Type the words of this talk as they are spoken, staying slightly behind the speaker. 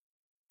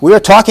We are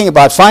talking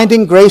about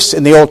finding grace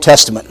in the Old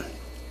Testament.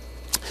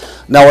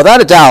 Now, without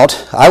a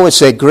doubt, I would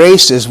say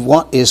grace is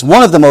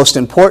one of the most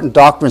important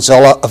doctrines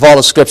of all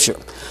of Scripture.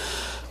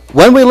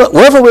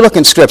 Wherever we look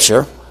in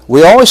Scripture,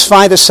 we always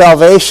find that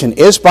salvation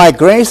is by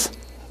grace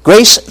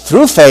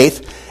through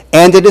faith,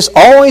 and it is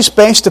always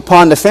based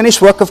upon the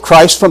finished work of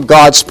Christ from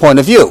God's point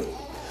of view.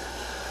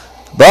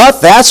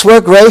 But that's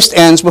where grace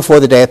ends before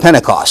the day of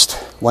Pentecost.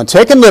 When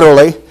taken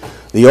literally,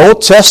 the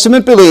Old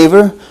Testament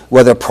believer,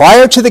 whether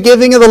prior to the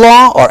giving of the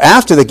law or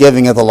after the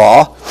giving of the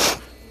law,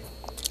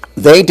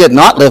 they did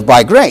not live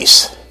by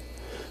grace.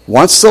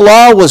 Once the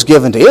law was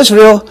given to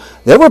Israel,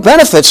 there were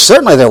benefits,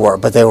 certainly there were,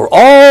 but they were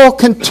all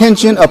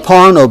contingent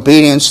upon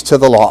obedience to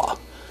the law.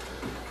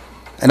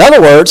 In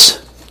other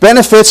words,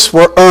 benefits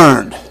were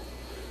earned.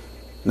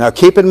 Now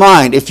keep in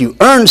mind, if you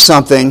earn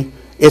something,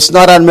 it's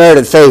not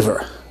unmerited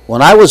favor.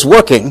 When I was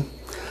working,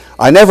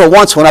 I never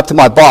once went up to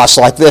my boss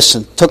like this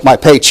and took my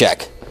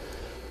paycheck.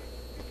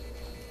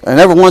 I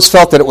never once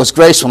felt that it was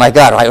grace when I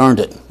got it. I earned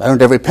it. I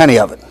earned every penny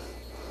of it.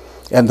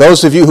 And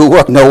those of you who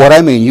work know what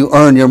I mean. You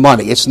earn your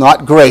money. It's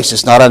not grace.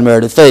 It's not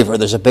unmerited favor.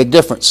 There's a big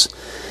difference.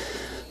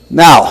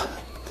 Now,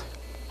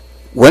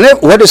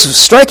 what is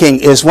striking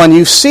is when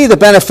you see the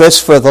benefits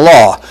for the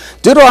law.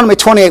 Deuteronomy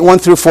 28, 1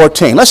 through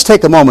 14. Let's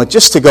take a moment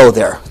just to go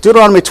there.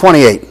 Deuteronomy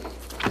 28.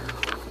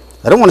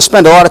 I don't want to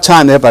spend a lot of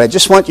time there, but I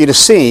just want you to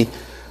see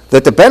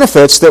that the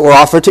benefits that were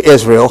offered to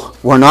Israel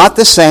were not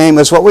the same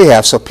as what we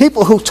have. So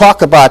people who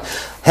talk about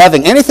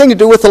having anything to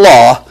do with the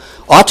law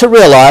ought to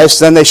realize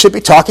then they should be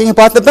talking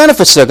about the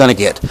benefits they're going to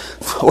get.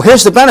 Well,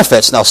 here's the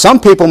benefits. Now, some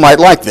people might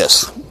like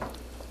this.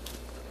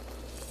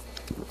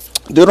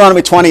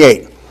 Deuteronomy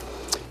 28,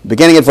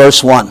 beginning at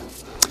verse 1.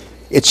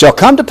 It shall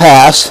come to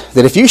pass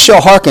that if you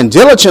shall hearken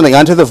diligently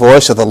unto the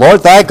voice of the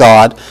Lord thy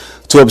God,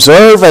 to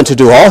observe and to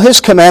do all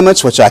his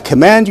commandments which I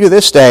command you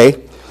this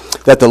day,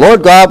 that the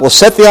Lord God will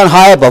set thee on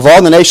high above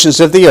all the nations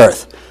of the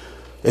earth.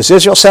 Is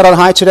Israel set on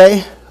high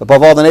today,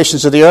 above all the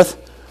nations of the earth?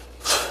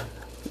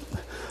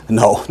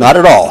 No, not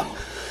at all.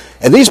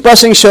 And these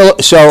blessings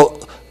shall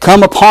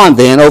come upon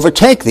thee and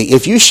overtake thee,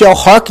 if you shall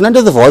hearken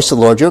unto the voice of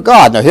the Lord your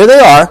God. Now here they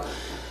are.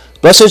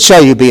 Blessed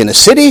shall you be in the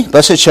city,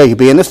 blessed shall you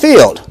be in the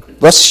field.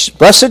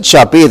 Blessed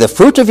shall be the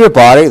fruit of your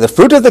body, the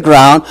fruit of the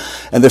ground,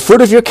 and the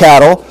fruit of your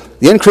cattle,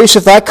 the increase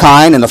of thy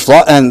kind,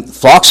 and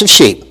flocks of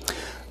sheep.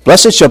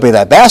 Blessed shall be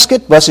thy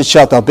basket, blessed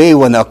shalt thou be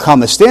when thou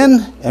comest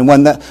in, and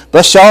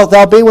blessed shalt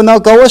thou be when thou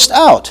goest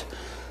out.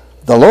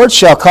 The Lord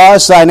shall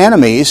cause thine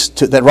enemies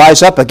that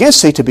rise up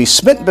against thee to be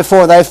smitten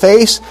before thy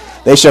face.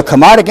 They shall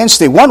come out against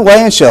thee one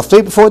way, and shall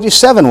flee before thee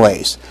 7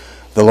 ways.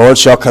 The Lord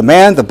shall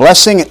command the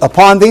blessing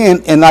upon thee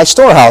in thy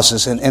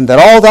storehouses, and that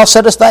all thou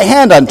settest thy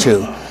hand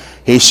unto.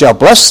 He shall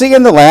bless thee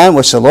in the land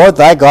which the Lord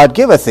thy God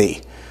giveth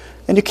thee.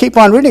 And you keep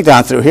on reading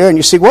down through here, and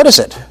you see, what is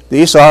it?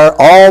 These are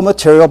all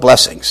material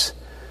blessings.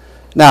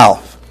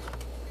 Now,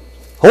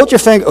 hold your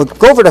finger,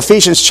 go over to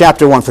Ephesians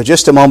chapter 1 for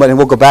just a moment, and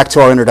we'll go back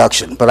to our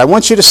introduction. But I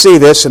want you to see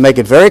this and make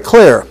it very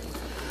clear.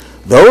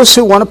 Those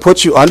who want to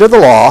put you under the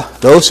law,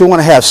 those who want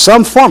to have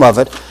some form of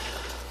it,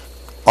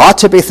 ought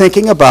to be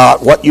thinking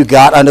about what you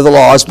got under the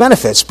law as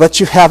benefits. But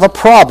you have a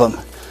problem,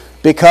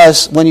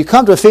 because when you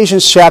come to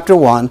Ephesians chapter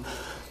 1,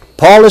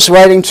 Paul is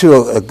writing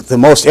to the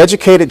most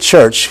educated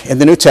church in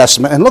the New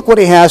Testament, and look what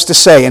he has to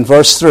say in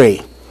verse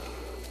 3.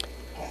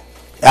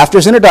 After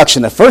his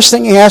introduction, the first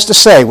thing he has to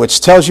say,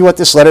 which tells you what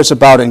this letter is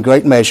about in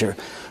great measure,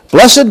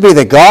 blessed be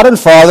the God and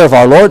Father of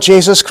our Lord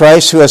Jesus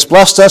Christ, who has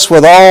blessed us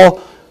with all,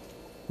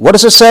 what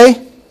does it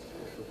say?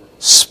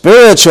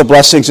 Spiritual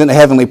blessings in the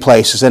heavenly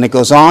places. And it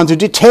goes on to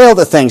detail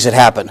the things that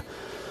happen.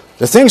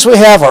 The things we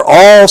have are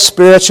all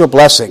spiritual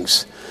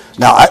blessings.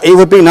 Now, it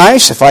would be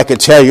nice if I could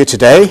tell you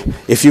today,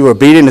 if you were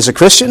obedient as a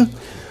Christian,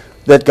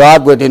 that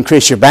God would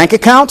increase your bank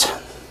account,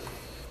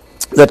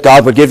 that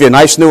God would give you a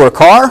nice newer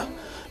car,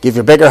 give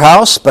you a bigger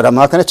house, but I'm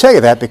not going to tell you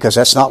that, because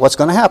that's not what's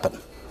going to happen.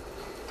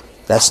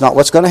 That's not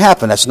what's going to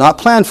happen. That's not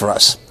planned for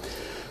us.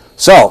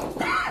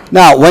 So,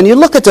 now, when you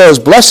look at those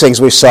blessings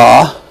we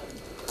saw,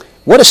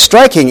 what is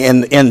striking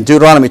in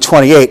Deuteronomy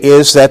 28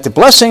 is that the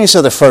blessings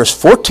are the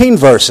first 14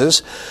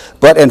 verses,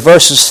 but in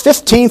verses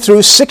 15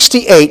 through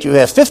 68, you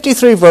have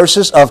 53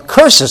 verses of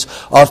curses,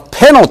 of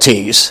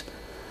penalties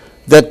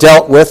that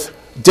dealt with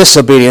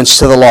disobedience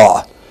to the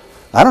law.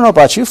 I don't know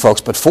about you folks,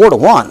 but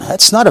 4-1,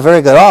 that's not a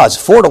very good odds.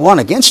 4-1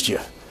 against you.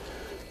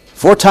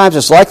 4 times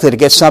as likely to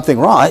get something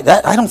wrong.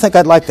 I don't think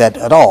I'd like that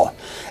at all.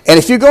 And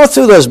if you go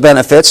through those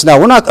benefits, now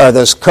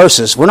those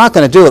curses, we're not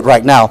going to do it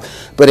right now,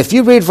 but if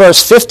you read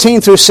verse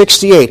 15 through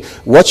 68,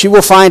 what you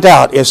will find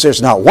out is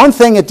there's not one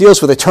thing that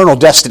deals with eternal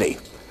destiny.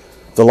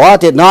 The law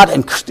did not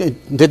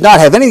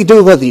have anything to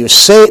do with whether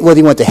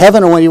you went to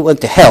heaven or when you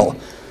went to hell,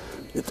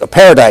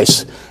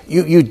 paradise.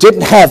 You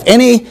didn't have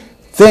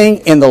anything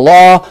in the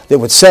law that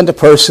would send a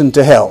person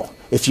to hell.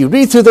 If you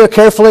read through there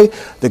carefully,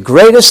 the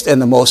greatest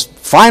and the most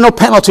final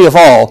penalty of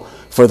all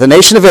for the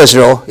nation of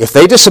Israel, if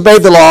they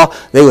disobeyed the law,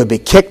 they would be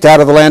kicked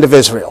out of the land of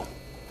Israel.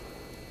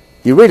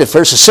 You read it,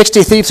 verses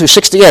 63 through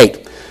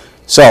 68.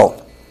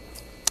 So,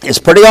 it's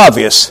pretty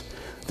obvious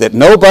that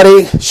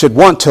nobody should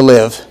want to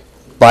live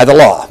by the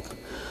law.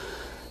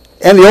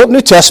 And the Old and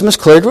New Testaments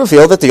clearly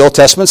reveal that the Old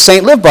Testament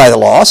saint lived by the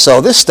law,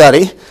 so this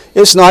study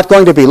is not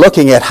going to be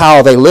looking at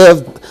how they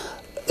lived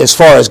as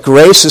far as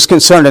grace is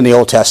concerned in the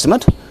Old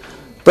Testament.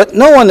 But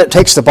no one that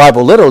takes the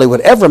Bible literally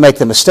would ever make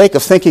the mistake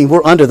of thinking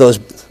we're under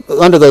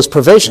those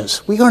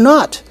provisions. We are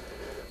not.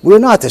 We're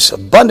not. There's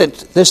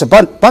abundant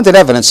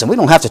evidence, and we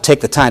don't have to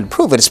take the time to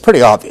prove it. It's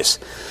pretty obvious.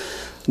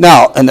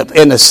 Now, in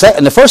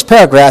the first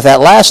paragraph, that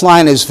last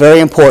line is very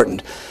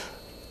important.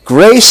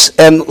 Grace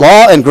and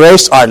law and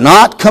grace are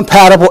not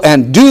compatible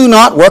and do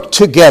not work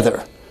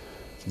together.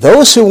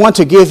 Those who want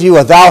to give you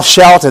a thou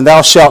shalt and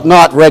thou shalt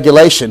not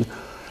regulation,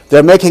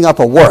 they're making up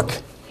a work.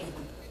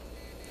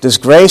 Does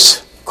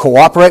grace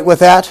cooperate with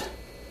that?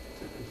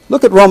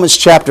 Look at Romans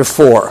chapter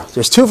 4.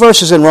 There's 2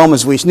 verses in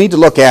Romans we need to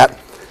look at,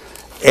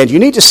 and you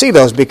need to see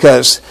those,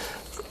 because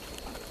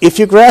if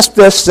you grasp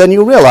this, then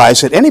you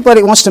realize that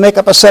anybody who wants to make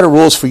up a set of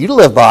rules for you to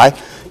live by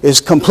is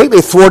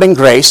completely thwarting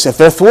grace. If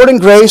they're thwarting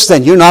grace,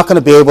 then you're not going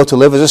to be able to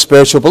live as a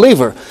spiritual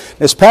believer.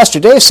 As Pastor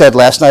Dave said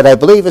last night, I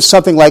believe it's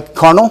something like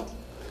carnal.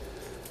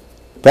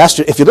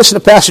 If you listen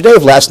to Pastor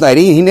Dave last night,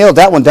 he nailed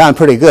that one down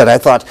pretty good. I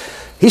thought,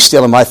 he's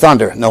stealing my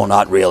thunder. No,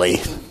 not really.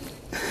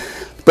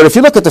 But if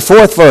you look at the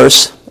 4th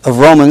verse of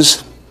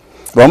Romans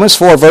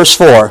 4, verse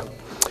 4,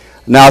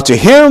 now to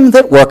him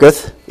that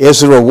worketh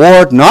is the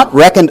reward not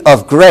reckoned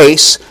of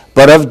grace,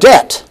 but of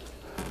debt.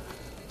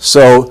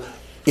 So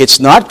it's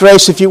not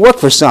grace if you work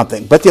for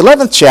something. But the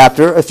 11th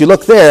chapter, if you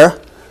look there,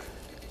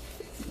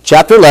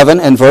 chapter 11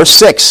 and verse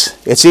 6,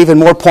 it's even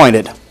more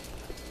pointed.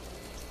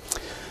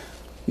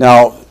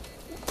 Now,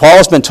 Paul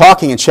has been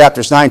talking in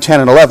chapters 9, 10,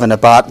 and 11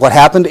 about what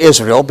happened to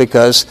Israel,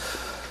 because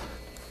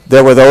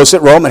there were those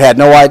at Rome that had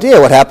no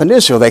idea what happened to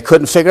Israel. They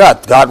couldn't figure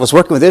out. God was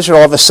working with Israel.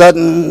 All of a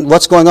sudden,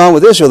 what's going on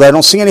with Israel? They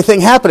don't see anything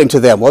happening to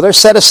them. Well, they're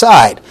set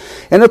aside.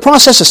 In the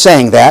process of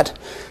saying that,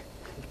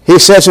 he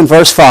says in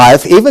verse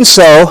 5, even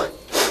so,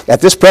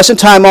 at this present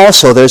time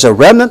also, there's a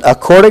remnant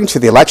according to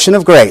the election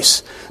of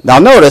grace. Now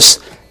notice,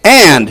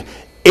 and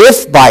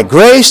if by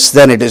grace,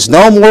 then it is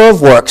no more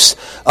of works.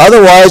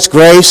 Otherwise,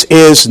 grace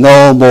is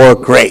no more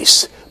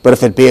grace. But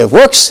if it be of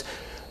works,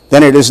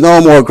 then it is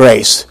no more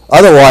grace.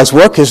 Otherwise,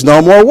 work is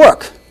no more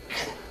work.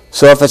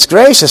 So if it's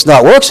grace, it's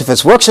not works. If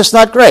it's works, it's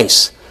not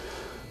grace.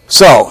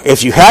 So,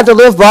 if you had to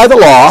live by the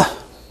law,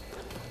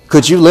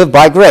 could you live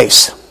by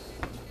grace?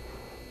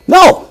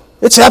 No.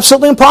 It's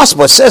absolutely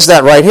impossible. It says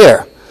that right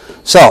here.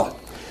 So,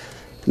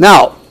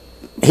 now,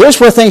 here's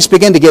where things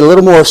begin to get a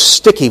little more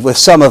sticky with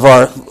some of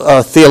our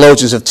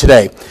theologians of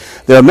today.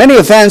 There are many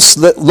events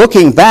that,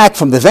 looking back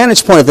from the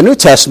vantage point of the New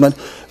Testament,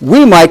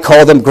 we might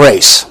call them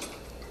grace.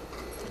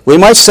 We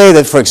might say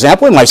that, for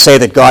example,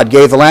 God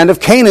gave the land of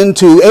Canaan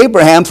to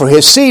Abraham for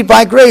his seed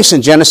by grace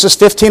in Genesis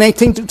 15,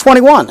 18 to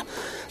 21.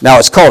 Now,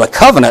 it's called a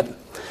covenant,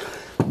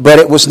 but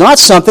it was not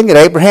something that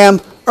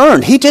Abraham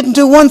earned. He didn't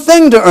do one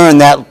thing to earn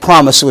that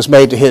promise that was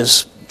made to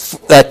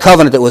that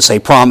covenant that was a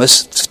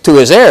promise to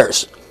his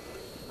heirs.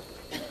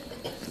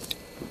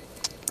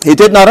 He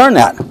did not earn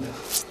that.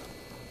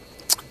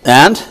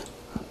 And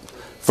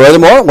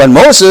furthermore, when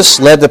Moses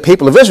led the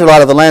people of Israel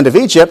out of the land of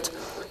Egypt,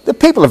 the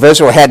people of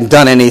Israel hadn't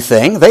done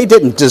anything. They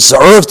didn't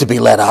deserve to be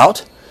let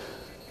out.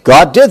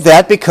 God did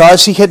that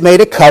because he had made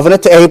a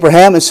covenant to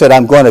Abraham and said,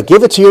 I'm going to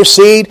give it to your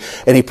seed.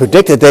 And he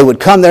predicted they would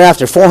come there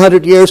after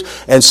 400 years.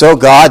 And so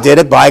God did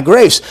it by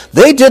grace.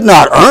 They did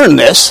not earn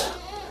this.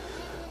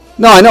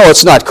 Now, I know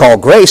it's not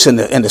called grace in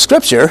the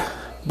Scripture,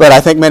 but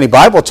I think many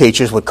Bible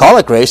teachers would call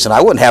it grace, and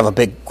I wouldn't have a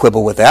big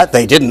quibble with that.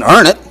 They didn't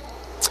earn it.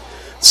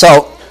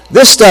 So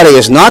this study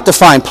is not to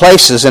find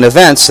places and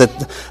events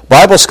that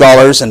Bible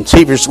scholars and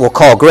teachers will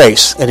call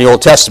grace in the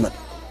Old Testament.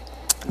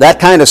 That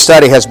kind of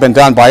study has been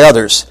done by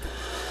others.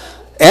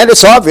 And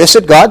it's obvious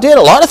that God did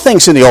a lot of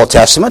things in the Old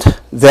Testament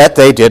that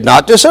they did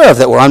not deserve,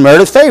 that were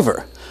unmerited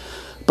favor.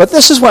 But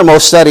this is where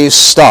most studies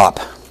stop.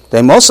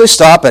 They mostly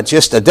stop at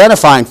just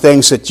identifying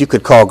things that you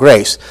could call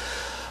grace.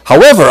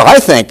 However, I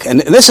think,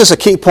 and this is a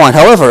key point,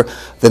 however,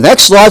 the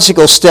next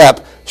logical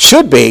step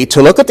should be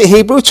to look at the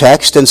Hebrew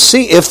text and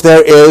see if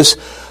there is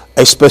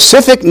a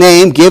specific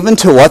name given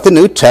to what the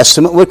New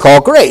Testament would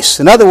call grace.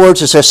 In other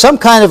words, is there some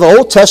kind of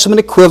Old Testament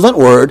equivalent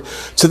word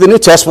to the New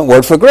Testament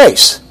word for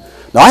grace?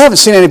 Now, I haven't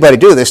seen anybody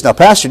do this. Now,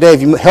 Pastor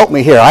Dave, you help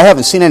me here. I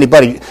haven't seen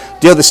anybody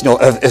do this.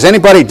 Has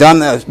anybody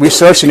done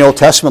research in the Old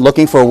Testament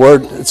looking for a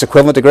word that's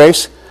equivalent to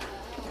grace?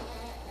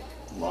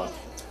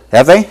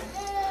 Have they?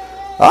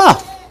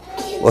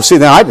 Well, see,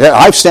 then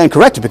I stand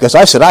corrected because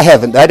I said I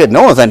didn't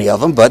know of any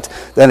of them. But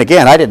then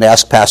again, I didn't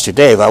ask Pastor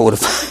Dave. I would have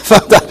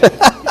found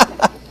out.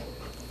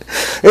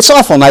 It's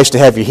awful nice to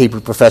have your Hebrew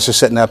professor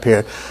sitting up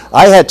here.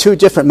 I had two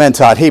different men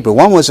taught Hebrew.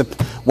 One was a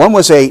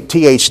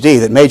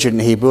THD that majored in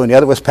Hebrew, and the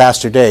other was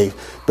Pastor Dave.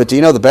 But do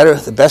you know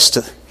the best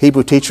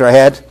Hebrew teacher I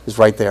had is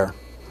right there.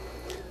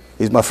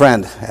 He's my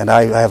friend, and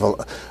I have a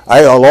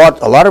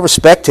lot of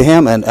respect to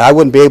him, and I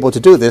wouldn't be able to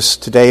do this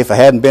today if I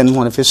hadn't been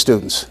one of his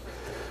students.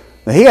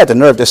 Now, he had the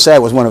nerve to say I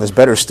was one of his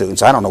better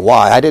students. I don't know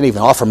why. I didn't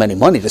even offer him any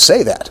money to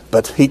say that.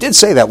 But he did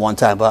say that one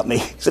time about me.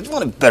 He said,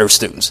 one of his better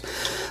students.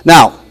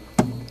 Now,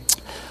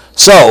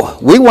 so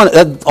we want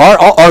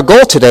our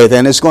goal today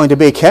then is going to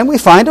be, can we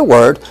find a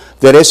word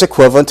that is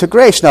equivalent to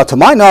grace? Now, to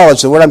my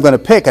knowledge, the word I'm going to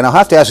pick, and I'll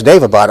have to ask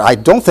Dave about it, I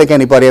don't think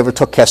anybody ever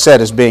took chesed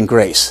as being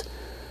grace.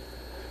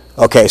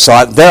 Okay, so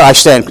I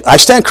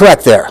stand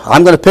correct there.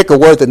 I'm going to pick a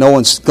word that no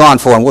one's gone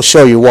for, and we'll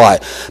show you why.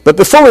 But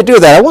before we do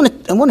that, I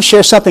want to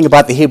share something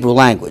about the Hebrew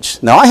language.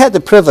 Now, I had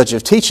the privilege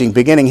of teaching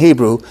beginning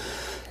Hebrew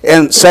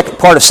and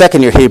part of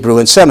second-year Hebrew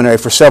in seminary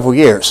for several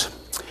years.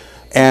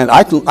 And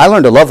I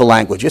learned to love the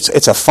language.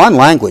 It's a fun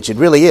language. It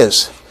really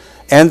is.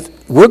 And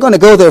we're going to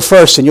go there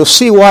first, and you'll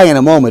see why in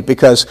a moment,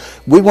 because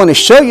we want to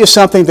show you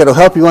something that will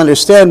help you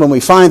understand when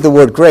we find the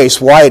word grace,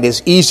 why it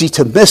is easy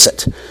to miss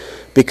it,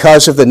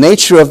 because of the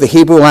nature of the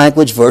Hebrew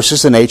language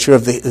versus the nature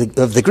of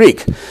the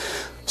Greek.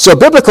 So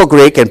biblical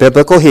Greek and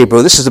biblical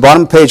Hebrew, this is the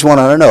bottom of page 1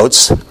 on our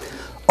notes,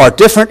 are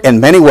different in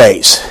many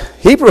ways.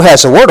 Hebrew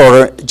has a word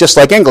order just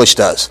like English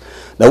does.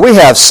 Now we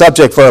have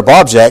subject, verb,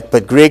 object,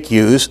 but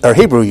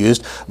Hebrew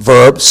used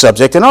verb,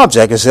 subject, and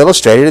object, as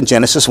illustrated in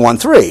Genesis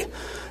 1:3.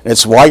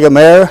 It's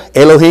Vayomer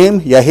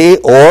Elohim Yahi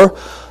or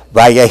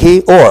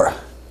Vayahi or.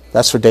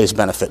 That's for Dave's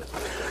benefit.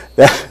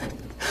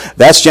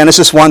 That's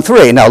Genesis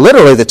 1:3. Now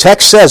literally the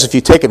text says, if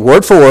you take it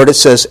word for word, it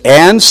says,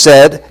 and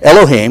said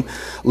Elohim,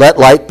 let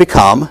light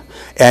become,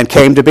 and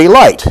came to be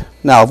light.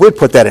 Now if we'd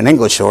put that in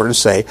English order and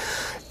say,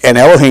 and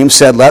Elohim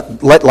said,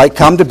 let light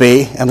come to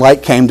be, and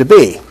light came to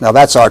be. Now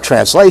that's our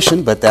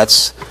translation, but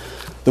that's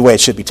the way it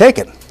should be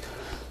taken.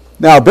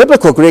 Now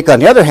biblical Greek, on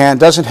the other hand,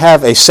 doesn't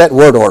have a set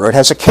word order. It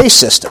has a case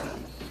system.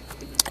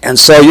 And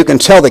so you can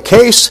tell the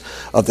case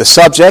of the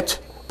subject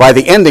by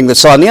the ending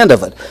that's on the end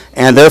of it.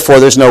 And therefore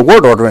there's no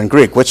word order in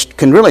Greek, which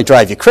can really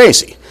drive you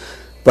crazy.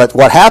 But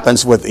what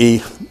happens with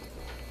the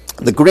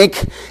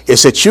Greek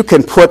is that you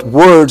can put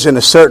words in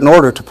a certain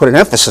order to put an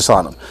emphasis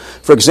on them.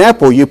 For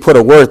example, you put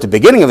a word at the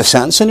beginning of a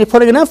sentence and you're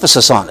putting an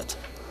emphasis on it.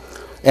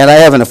 And I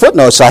have in the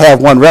footnotes, I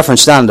have one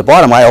reference down at the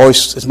bottom.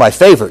 It's my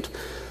favorite.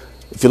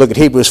 If you look at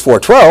Hebrews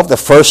 4:12, the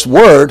first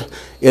word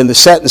in the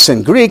sentence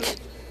in Greek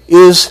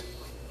is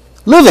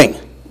living.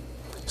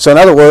 So in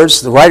other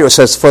words, the writer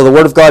says, for the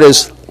word of God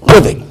is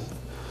living.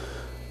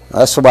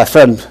 That's for my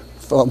friend,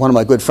 one of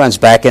my good friends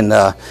back in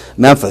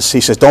Memphis.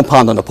 He says, don't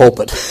pound on the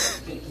pulpit.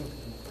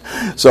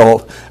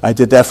 So I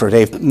did that for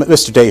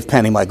Mr. Dave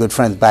Penny, my good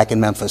friend back in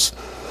Memphis.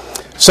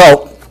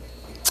 So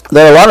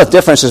there are a lot of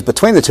differences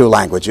between the two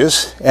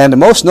languages, and the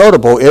most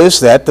notable is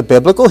that the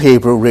biblical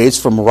Hebrew reads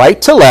from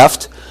right to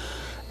left,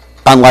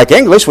 unlike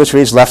English, which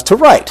reads left to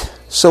right.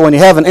 So when you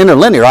have an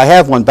interlinear, I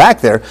have one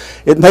back there,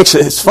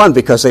 it's fun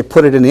because they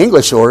put it in the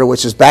English order,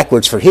 which is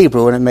backwards for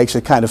Hebrew, and it makes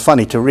it kind of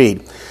funny to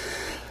read.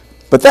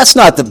 But that's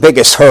not the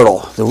biggest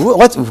hurdle.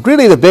 What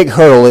really the big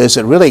hurdle is,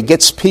 that really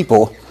gets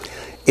people,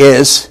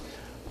 is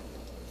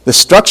the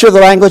structure of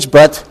the language,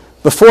 but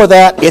before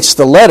that, it's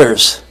the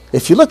letters.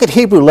 If you look at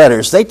Hebrew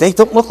letters, they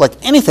don't look like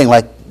anything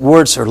like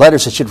words or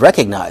letters that you'd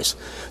recognize.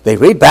 They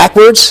read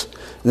backwards,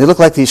 and they look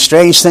like these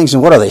strange things.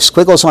 And what are they,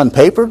 squiggles on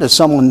paper? Did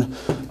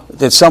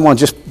someone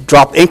just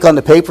drop ink on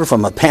the paper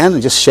from a pen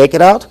and just shake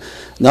it out?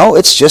 No,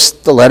 it's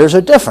just the letters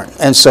are different.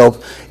 And so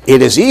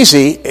it is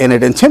easy, and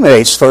it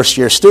intimidates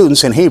first-year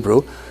students in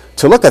Hebrew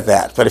to look at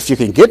that. But if you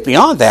can get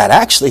beyond that,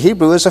 actually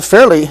Hebrew is a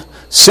fairly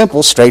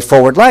simple,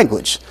 straightforward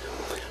language.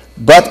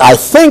 But I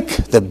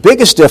think the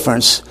biggest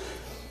difference,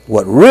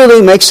 what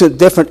really makes it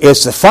different,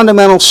 is the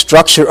fundamental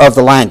structure of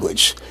the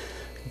language.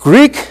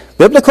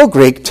 Biblical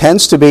Greek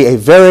tends to be a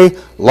very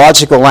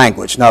logical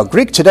language. Now,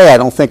 Greek today I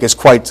don't think is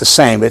quite the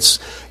same. It's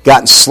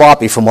gotten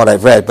sloppy from what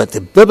I've read. But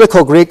the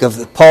biblical Greek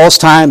of Paul's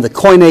time, the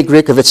Koine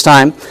Greek of its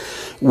time,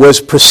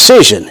 was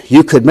precision.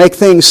 You could make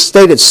things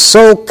stated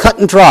so cut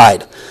and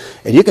dried.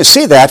 And you can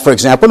see that, for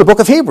example, in the book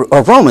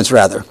of Romans.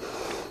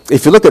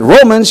 If you look at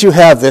Romans, you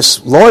have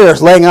this lawyer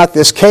laying out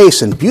this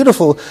case in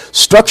beautiful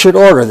structured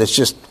order that's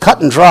just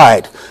cut and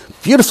dried,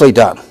 beautifully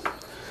done.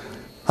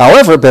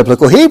 However,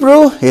 biblical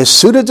Hebrew is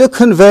suited to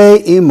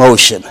convey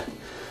emotion.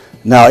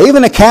 Now,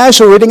 even a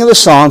casual reading of the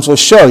Psalms will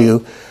show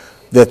you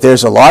that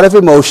there's a lot of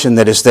emotion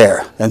that is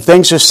there, and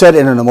things are said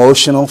in an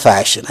emotional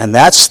fashion. And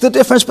that's the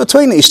difference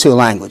between these two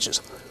languages.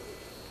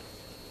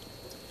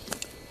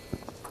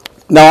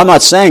 Now, I'm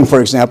not saying, for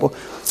example,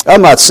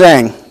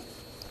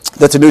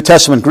 that the New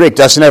Testament Greek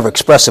doesn't ever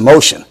express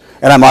emotion.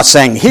 And I'm not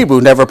saying Hebrew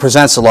never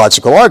presents a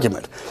logical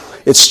argument.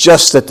 It's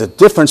just that the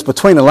difference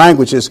between the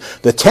languages,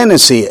 the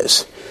tendency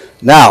is.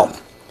 Now,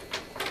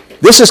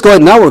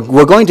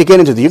 we're going to get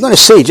into you're going to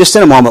see just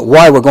in a moment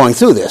why we're going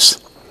through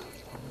this.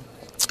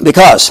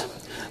 Because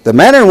the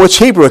manner in which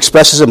Hebrew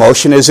expresses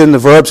emotion is in the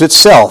verbs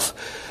itself.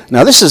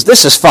 Now, this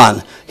is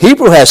fun.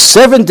 Hebrew has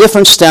 7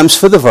 different stems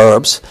for the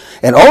verbs,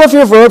 and all of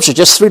your verbs are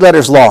just 3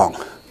 letters long.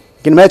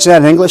 You can imagine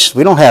that in English?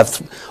 We don't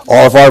have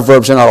all of our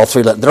verbs are not all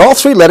 3 letters. They're all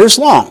 3 letters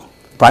long,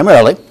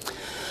 primarily.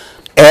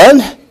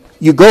 And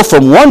you go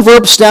from one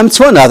verb stem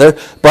to another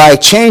by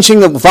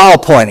changing the vowel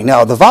pointing.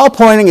 Now, the vowel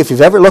pointing, if you've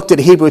ever looked at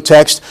a Hebrew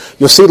text,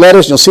 you'll see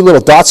letters and you'll see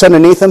little dots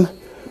underneath them.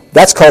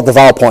 That's called the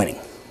vowel pointing.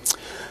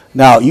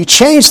 Now, you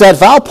change that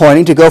vowel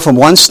pointing to go from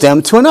one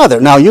stem to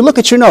another. Now, you look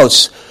at your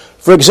notes.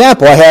 For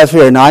example, I have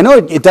here, now I know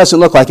it doesn't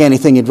look like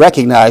anything you'd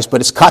recognize,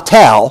 but it's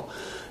katal.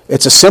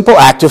 It's a simple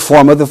active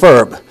form of the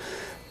verb.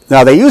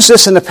 Now, they use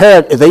this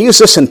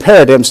in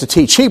paradigms to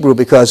teach Hebrew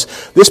because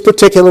this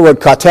particular word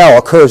katal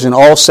occurs in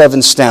all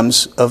 7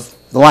 stems of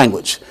the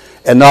language.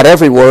 And not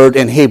every word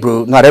in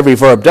Hebrew, not every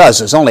verb does.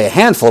 There's only a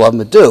handful of them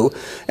that do.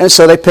 And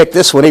so they picked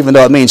this one even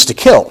though it means to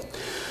kill.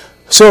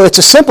 So it's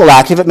a simple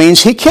active. It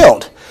means he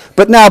killed.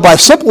 But now by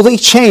simply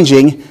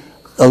changing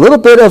a little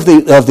bit of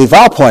the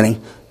vowel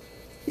pointing,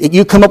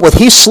 you come up with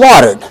he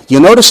slaughtered. You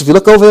notice if you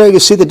look over there, you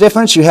see the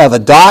difference. You have a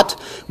dot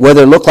where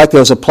there looked like there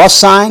was a plus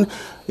sign,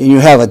 and you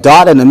have a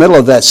dot in the middle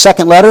of that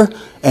second letter,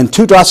 and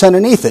 2 dots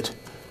underneath it.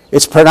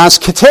 It's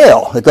pronounced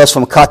katel. It goes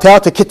from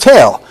katal to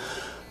katel.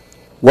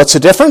 What's the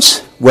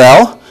difference?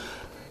 Well,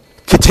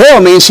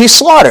 katel means he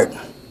slaughtered.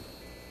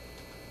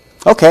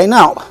 Okay,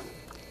 now,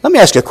 let me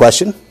ask you a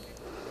question.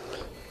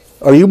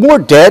 Are you more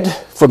dead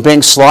from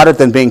being slaughtered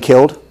than being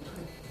killed?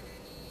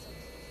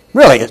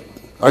 Really?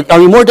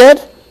 Are you more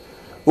dead?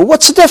 Well,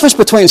 what's the difference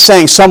between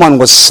saying someone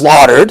was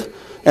slaughtered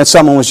and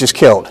someone was just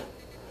killed?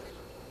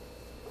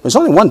 There's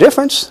only one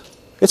difference.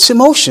 It's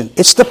emotion.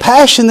 It's the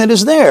passion that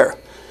is there.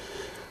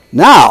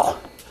 Now,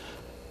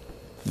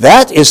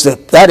 that is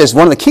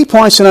one of the key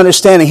points in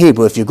understanding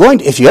Hebrew. If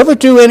you ever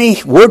do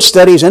any word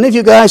studies, any of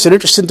you guys that are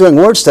interested in doing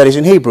word studies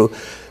in Hebrew,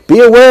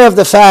 be aware of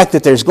the fact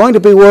that there's going to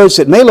be words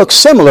that may look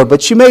similar,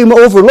 but you may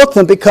overlook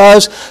them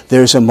because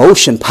there's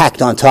emotion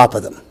packed on top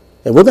of them.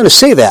 And we're going to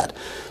see that.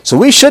 So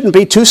we shouldn't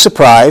be too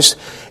surprised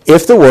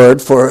if the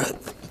word for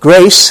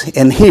grace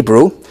in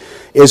Hebrew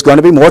is going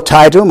to be more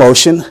tied to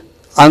emotion,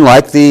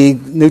 unlike the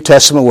New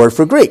Testament word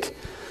for Greek.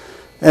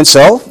 And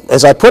so,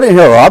 as I put in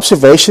here, our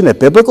observation that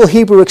biblical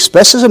Hebrew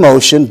expresses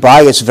emotion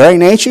by its very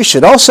nature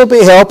should also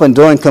be helped in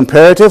doing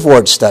comparative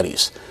word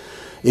studies.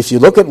 If you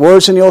look at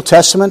words in the Old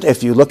Testament,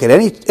 if you look at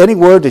any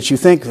word that you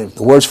think,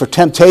 the words for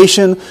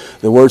temptation,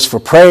 the words for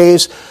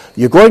praise,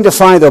 you're going to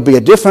find there'll be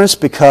a difference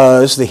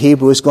because the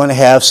Hebrew is going to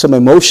have some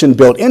emotion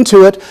built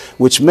into it,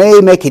 which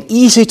may make it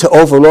easy to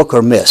overlook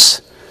or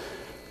miss.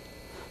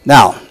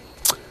 Now,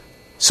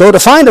 so to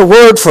find a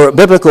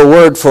biblical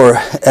word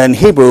in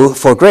Hebrew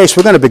for grace,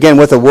 we're going to begin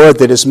with a word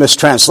that is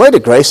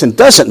mistranslated grace and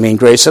doesn't mean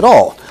grace at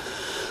all.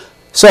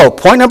 So,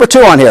 point number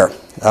 2 on here.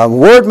 A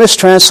word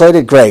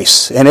mistranslated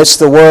grace, and it's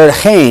the word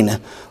hain.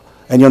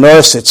 And you'll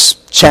notice it's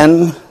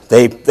chen.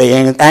 They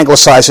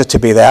anglicize it to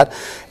be that.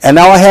 And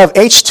now I have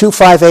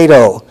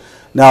H2580.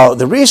 Now,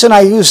 the reason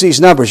I use these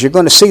numbers, you're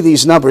going to see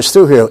these numbers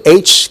through here,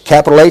 H,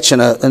 capital H,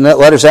 and the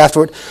letters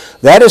afterward.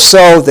 That is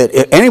so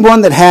that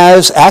anyone that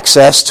has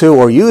access to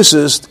or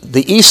uses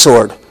the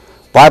eSword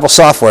Bible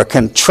software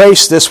can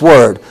trace this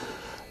word.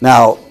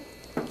 Now,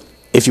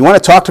 if you want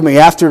to talk to me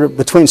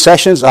between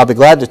sessions, I'll be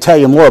glad to tell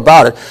you more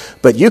about it.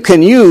 But you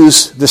can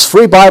use this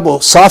free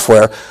Bible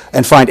software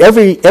and find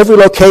every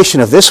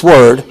location of this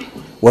word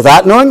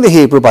without knowing the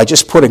Hebrew by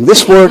just putting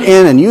this word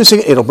in and using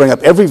it. It'll bring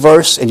up every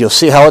verse, and you'll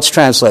see how it's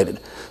translated.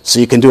 So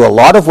you can do a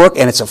lot of work,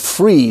 and it's a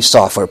free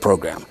software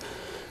program.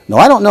 Now,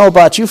 I don't know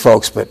about you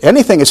folks, but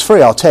anything is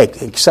free I'll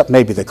take, except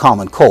maybe the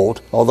common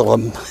cold. Although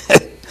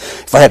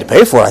if I had to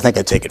pay for it, I think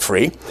I'd take it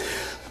free.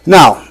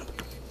 Now,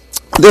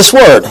 this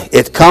word,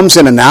 it comes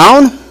in a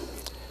noun,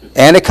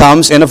 and it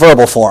comes in a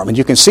verbal form. And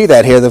you can see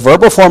that here. The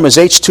verbal form is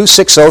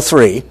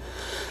H2603,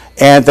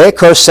 and they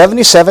occur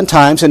 77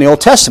 times in the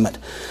Old Testament.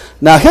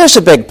 Now, here's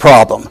a big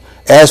problem.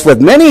 As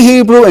with many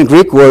Hebrew and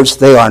Greek words,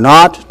 they are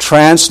not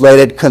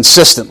translated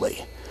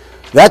consistently.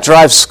 That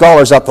drives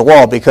scholars up the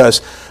wall because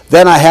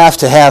then I have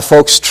to have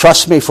folks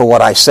trust me for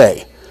what I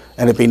say.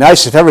 And it'd be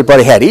nice if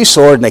everybody had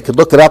eSword and they could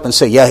look it up and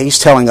say, yeah, he's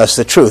telling us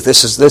the truth.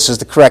 This is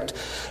the correct,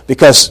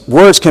 because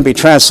words can be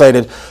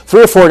translated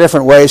 3 or 4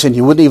 different ways and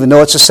you wouldn't even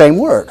know it's the same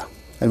word.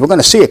 And we're going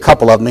to see a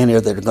couple of them in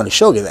here that are going to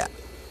show you that.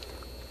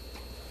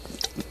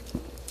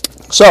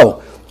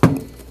 So,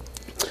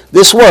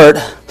 this word,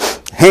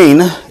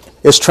 hain,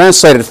 is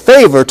translated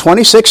favor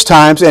 26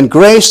 times and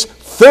grace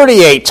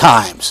 38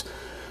 times.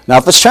 Now,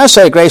 if it's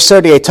translated grace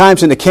 38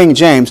 times in the King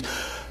James,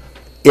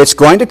 it's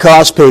going to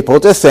cause people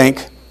to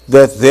think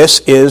that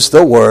this is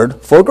the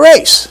word for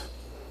grace.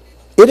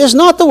 It is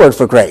not the word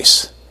for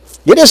grace.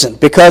 It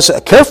isn't, because a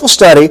careful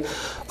study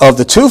of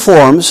the 2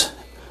 forms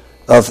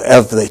of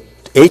the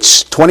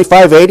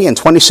H2580 and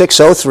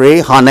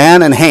 2603,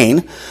 Hanan and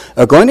Hain,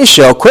 are going to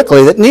show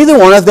quickly that neither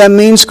one of them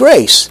means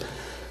grace.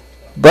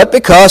 But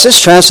because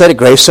it's translated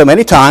grace so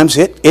many times,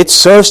 it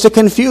serves to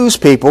confuse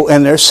people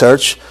in their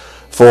search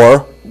for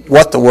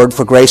what the word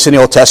for grace in the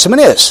Old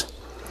Testament is.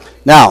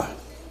 Now,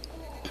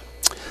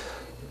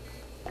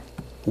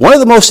 one of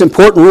the most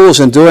important rules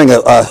in doing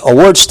a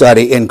word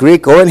study in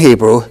Greek or in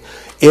Hebrew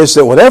is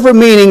that whatever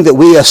meaning that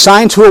we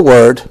assign to a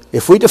word,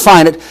 if we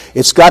define it,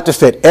 it's got to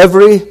fit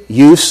every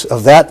use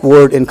of that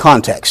word in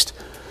context.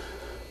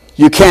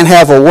 You can't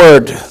have a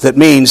word that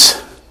means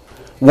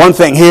one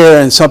thing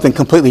here and something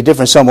completely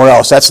different somewhere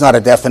else. That's not a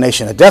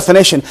definition. A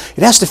definition,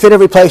 it has to fit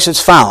every place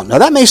it's found. Now,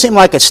 that may seem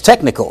like it's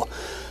technical,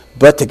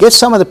 But to get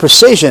some of the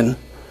precision,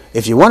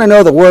 if you want to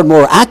know the word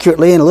more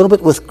accurately and a little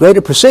bit with greater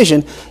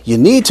precision, you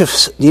need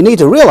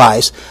to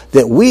realize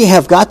that we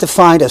have got to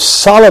find a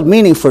solid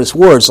meaning for its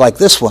words like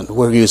this one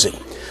we're using.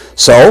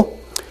 So,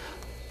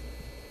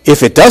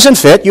 if it doesn't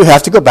fit, you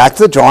have to go back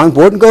to the drawing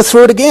board and go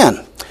through it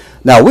again.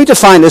 Now, we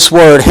define this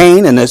word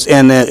hain in its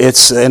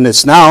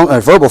noun or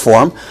verbal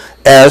form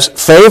as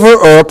favor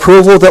or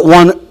approval that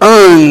one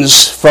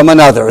earns from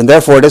another, and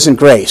therefore it isn't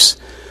grace.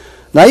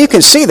 Now, you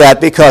can see that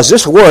because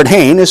this word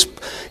hain is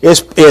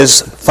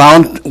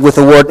found with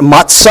the word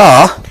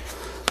matzah,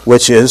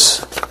 which is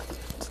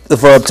the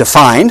verb to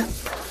find,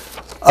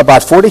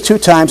 about 42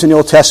 times in the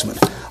Old Testament.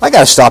 I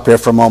got to stop here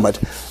for a moment.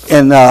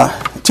 In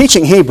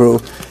teaching Hebrew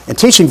and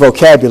teaching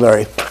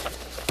vocabulary,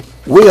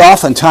 we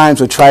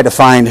oftentimes would try to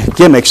find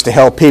gimmicks to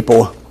help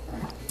people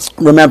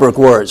remember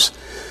words.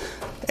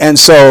 And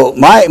so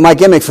my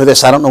gimmick for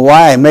this, I don't know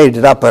why I made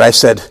it up, but I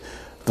said,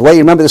 the way you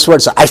remember this word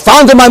is, I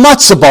found in my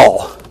matzah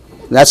ball.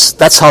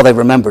 That's how they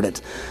remembered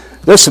it.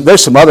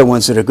 There's some other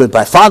ones that are good,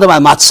 but I found in my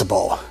matzah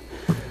ball.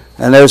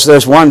 And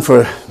there's one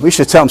for, we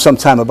should tell them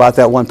sometime about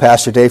that one,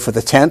 Pastor Dave, for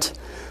the tent.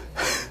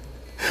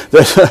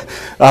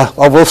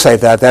 We'll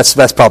save that.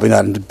 That's probably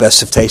not in the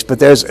best of taste, but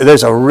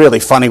there's a really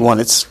funny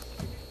one. It's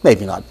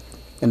maybe not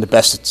in the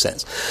best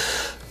sense.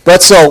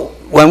 But so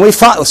when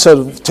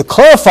to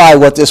clarify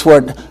what this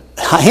word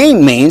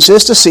hain means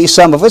is to see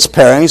some of its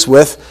pairings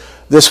with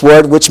this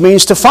word which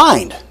means to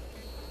find.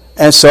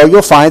 And so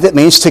you'll find it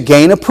means to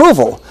gain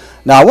approval.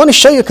 Now I want to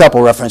show you a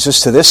couple references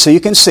to this so you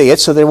can see it,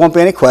 so there won't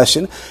be any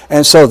question.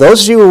 And so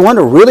those of you who want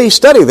to really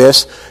study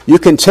this, you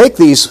can take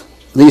these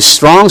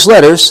Strong's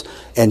letters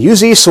and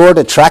use eSword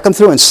to track them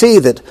through and see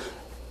that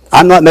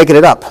I'm not making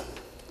it up.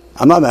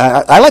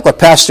 I like what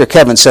Pastor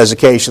Kevin says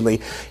occasionally.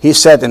 He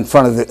said in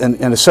front of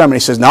in a sermon, he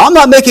says, "Now I'm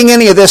not making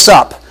any of this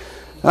up."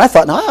 And I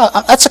thought, no,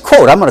 that's a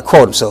quote. I'm going to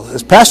quote him. So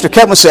as Pastor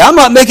Kevin would say, "I'm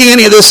not making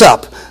any of this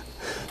up."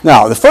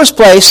 Now, the first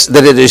place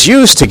that it is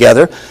used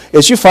together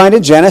is you find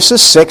in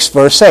Genesis 6,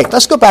 verse 8.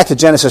 Let's go back to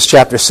Genesis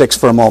chapter 6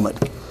 for a moment.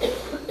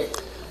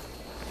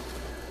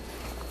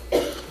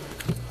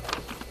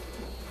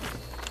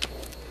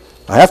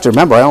 I have to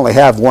remember I only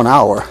have 1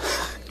 hour.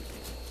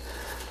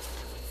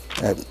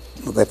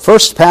 The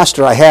first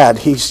pastor I had,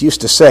 he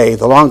used to say,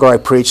 "The longer I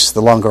preach,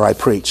 the longer I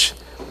preach."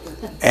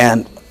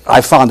 And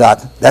I found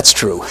out that's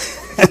true.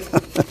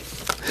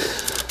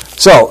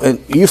 So,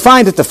 you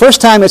find that the first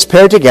time it's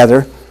paired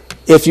together,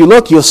 if you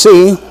look, you'll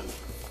see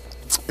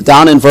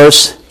down in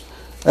verse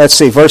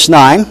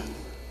 9.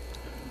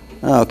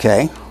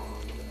 Okay.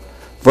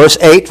 Verse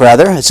 8,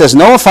 rather. It says,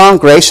 "Noah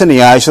found grace in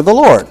the eyes of the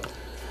Lord."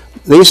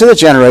 These are the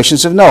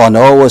generations of Noah.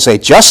 Noah was a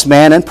just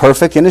man and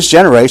perfect in his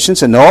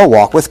generations, and Noah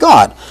walked with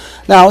God.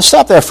 Now, let's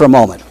stop there for a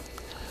moment.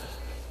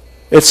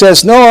 It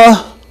says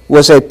Noah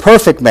was a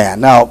perfect man.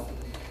 Now,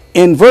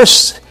 in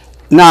verse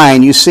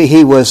 9, you see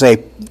he was a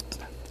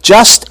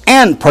just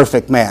and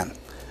perfect man.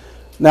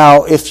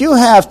 Now, if you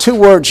have two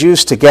words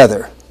used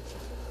together,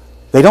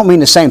 they don't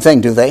mean the same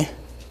thing, do they?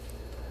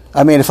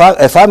 I mean, if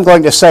I'm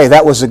going to say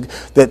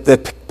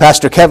that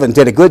Pastor Kevin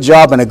did a good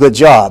job and a good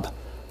job,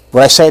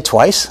 would I say it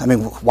twice? I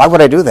mean, why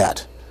would I do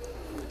that?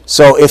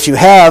 So if you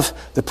have,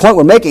 the point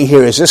we're making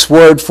here is this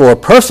word for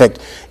perfect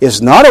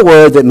is not a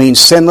word that means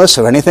sinless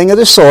or anything of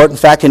the sort. In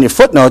fact, in your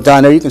footnote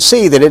down there, you can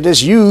see that it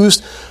is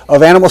used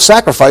of animal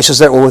sacrifices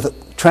that were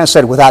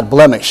translated without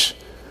blemish.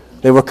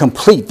 They were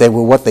complete. They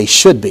were what they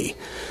should be.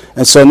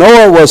 And so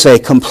Noah was a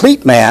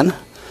complete man.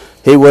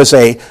 He was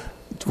a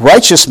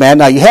righteous man.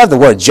 Now you have the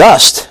word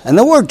just, and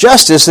the word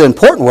just is an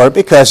important word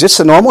because it's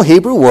the normal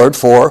Hebrew word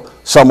for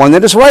someone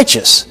that is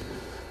righteous.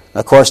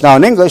 Of course, now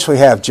in English we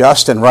have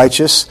just and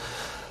righteous,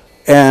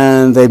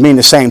 and they mean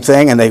the same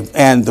thing.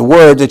 And the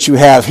word that you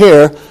have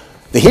here,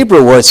 the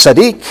Hebrew word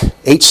tzaddik,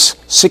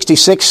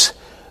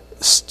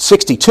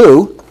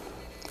 H6662,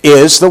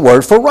 is the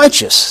word for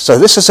righteous. So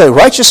this is a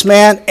righteous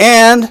man,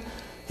 and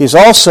he's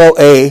also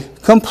a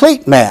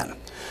complete man.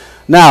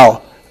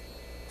 Now,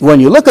 when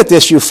you look at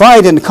this, you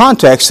find in the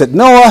context that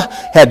Noah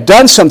had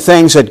done some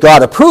things that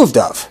God approved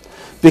of.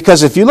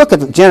 Because if you look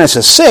at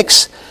Genesis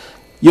 6,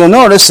 you'll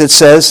notice it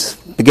says,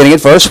 beginning at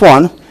verse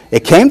 1,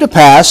 "It came to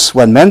pass,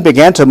 when men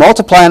began to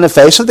multiply on the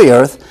face of the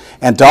earth,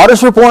 and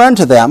daughters were born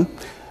unto them,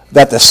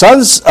 that the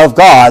sons of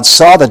God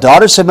saw the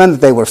daughters of men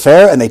that they were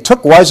fair, and they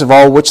took wives of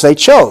all which they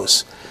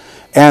chose.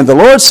 And the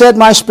Lord said,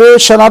 My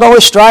spirit shall not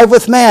always strive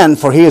with man,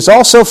 for he is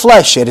also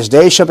flesh, yet his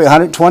days shall be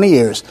 120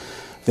 years.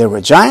 There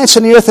were giants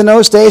in the earth in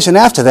those days, and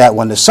after that,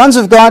 when the sons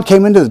of God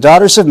came into the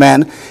daughters of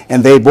men,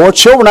 and they bore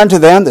children unto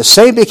them, the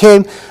same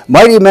became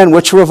mighty men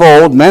which were of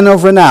old, men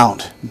of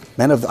renown."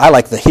 I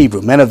like the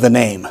Hebrew, men of the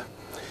name.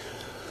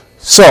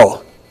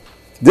 So,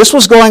 this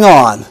was going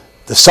on.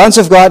 The sons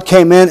of God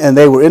came in, and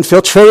they were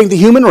infiltrating the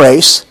human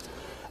race,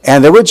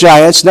 and there were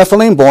giants,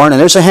 Nephilim born, and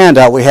there's a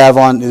handout we have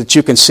on that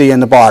you can see in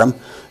the bottom,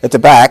 at the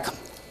back.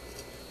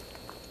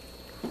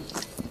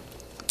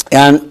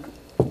 And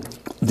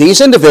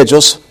these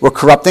individuals were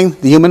corrupting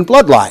the human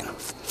bloodline.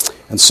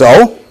 And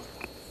so,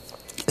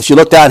 if you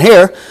look down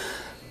here,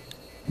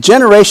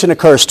 generation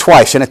occurs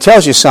twice, and it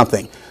tells you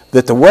something.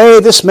 that the way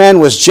this man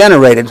was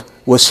generated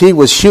was he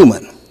was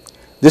human.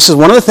 This is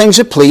one of the things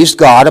that pleased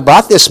God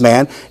about this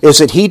man, is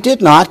that he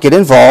did not get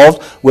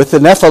involved with the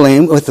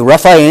Nephilim, with the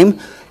Rephaim.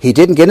 He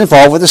didn't get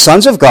involved with the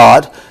sons of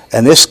God,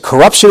 and this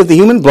corruption of the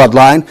human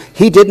bloodline,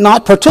 he did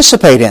not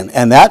participate in,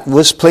 and that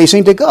was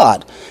pleasing to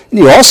God. And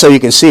you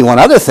can see one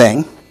other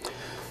thing.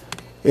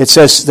 It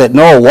says that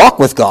Noah walked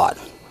with God.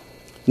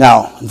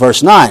 Now,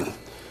 verse 9.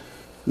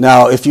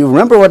 Now, if you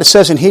remember what it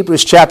says in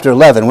Hebrews chapter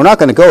 11, we're not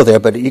going to go there,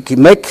 but you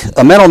can make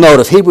a mental note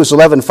of Hebrews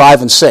 11,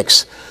 5 and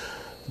 6.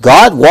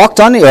 God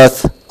walked on the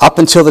earth up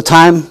until the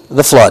time of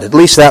the flood, at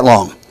least that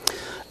long.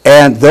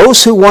 And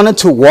those who wanted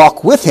to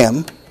walk with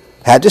him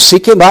had to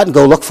seek him out and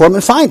go look for him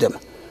and find him.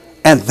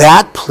 And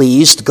that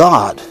pleased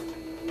God.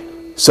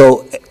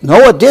 So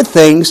Noah did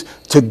things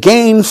to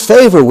gain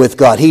favor with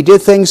God. He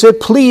did things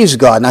that pleased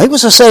God. Now, he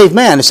was a saved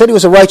man. He said he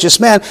was a righteous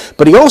man,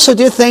 but he also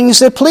did things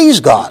that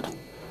pleased God.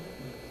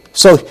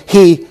 So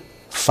he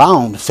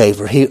found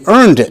favor. He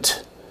earned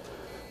it.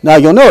 Now,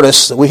 you'll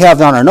notice that we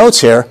have on our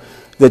notes here,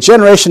 the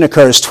generation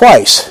occurs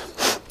twice.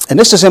 And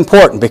this is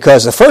important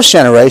because the first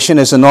generation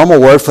is a normal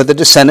word for the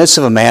descendants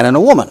of a man and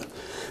a woman.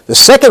 The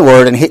second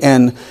word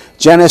in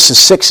Genesis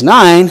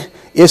 6:9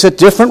 is a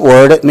different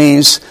word. It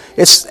means,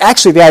 it's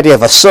actually the idea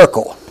of a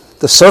circle.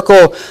 The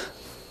circle,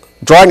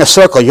 drawing a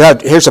circle,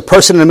 here's a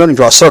person in the middle, you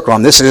draw a circle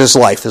on. This is his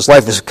life. His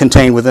life is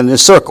contained within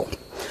this circle.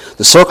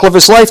 The circle of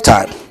his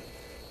lifetime.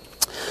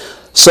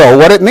 So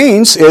what it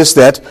means is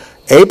that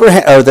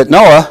that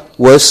Noah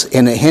was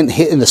in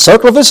the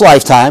circle of his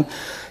lifetime.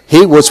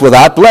 He was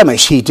without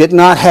blemish. He did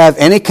not have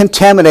any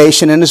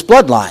contamination in his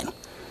bloodline.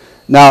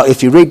 Now,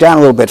 if you read down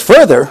a little bit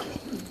further,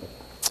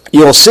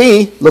 you'll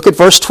see, look at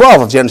verse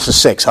 12 of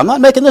Genesis 6. I'm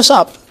not making this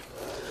up.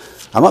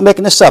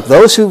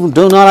 Those who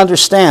do not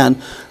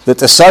understand that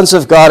the sons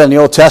of God in the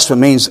Old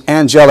Testament means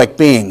angelic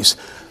beings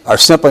are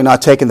simply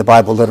not taking the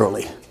Bible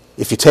literally.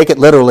 If you take it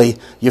literally,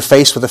 you're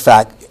faced with the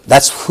fact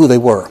that's who they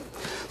were.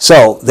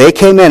 So they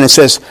came in and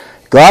says,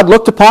 God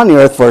looked upon the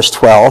earth, verse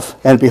 12,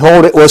 and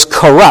behold, it was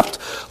corrupt,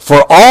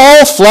 for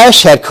all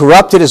flesh had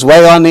corrupted his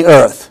way on the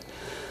earth.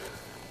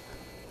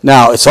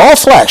 Now, it's all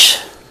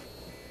flesh.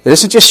 It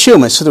isn't just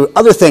humans, so there are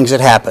other things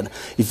that happen.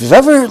 If you've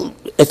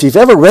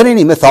ever read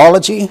any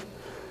mythology,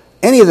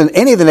 any of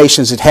the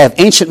nations that have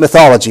ancient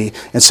mythology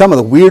and some of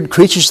the weird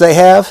creatures they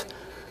have,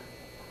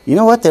 you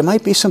know what? There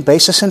might be some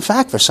basis in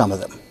fact for some of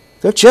them.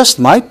 There just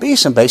might be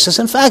some basis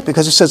in fact,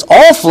 because it says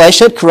all flesh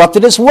had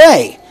corrupted his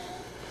way.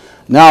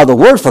 Now, the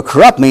word for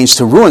corrupt means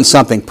to ruin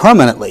something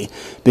permanently,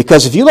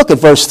 because if you look at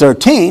verse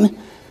 13,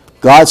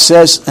 God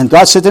says, and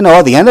God said to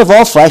Noah, the end of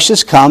all flesh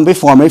has come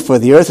before me, for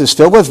the earth is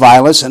filled with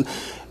violence, and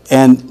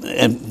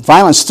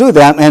violence through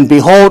them, and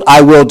behold,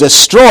 I will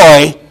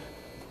destroy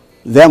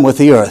them with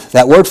the earth.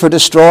 That word for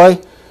destroy,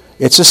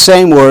 it's the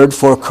same word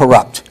for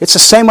corrupt. It's the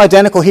same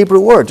identical Hebrew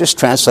word, just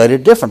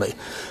translated differently.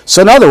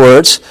 So in other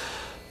words,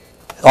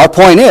 our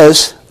point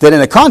is that in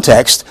the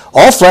context,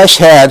 all flesh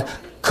had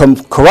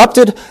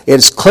corrupted.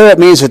 It's clear it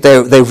means that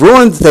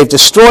they've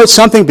destroyed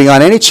something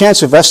beyond any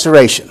chance of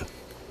restoration.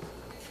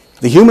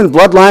 The human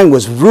bloodline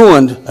was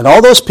ruined, and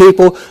all those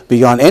people,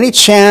 beyond any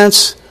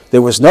chance,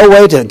 there was no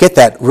way to get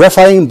that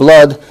Rephaim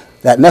blood,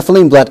 that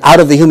Nephilim blood, out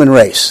of the human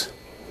race.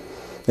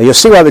 Now you'll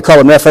see why we call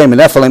them Rephaim and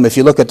Nephilim if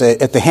you look at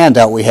the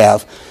handout we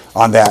have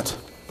on that.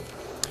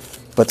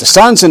 But the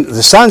sons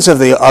of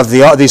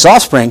these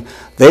offspring,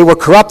 they were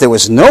corrupt. There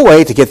was no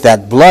way to get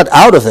that blood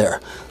out of there.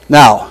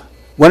 Now,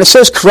 when it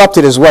says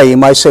corrupted his way, you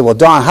might say, well,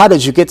 Don, how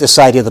did you get this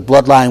idea the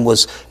bloodline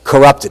was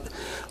corrupted?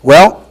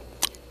 Well,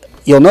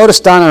 you'll notice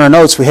down in our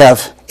notes we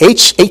have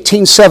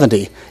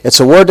H1870. It's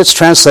a word that's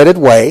translated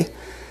way,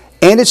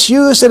 and it's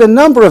used in a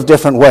number of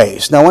different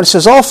ways. Now, when it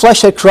says all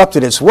flesh had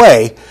corrupted its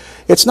way,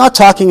 it's not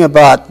talking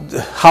about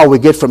how we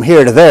get from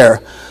here to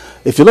there.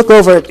 If you look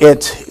over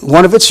at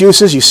one of its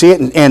uses, you see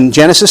it in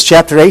Genesis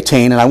chapter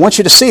 18, and I want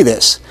you to see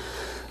this.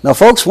 Now,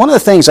 folks, one of the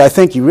things I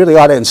think you really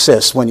ought to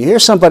insist, when you hear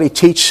somebody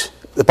teach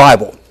the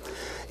Bible,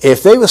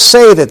 if they will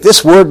say that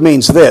this word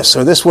means this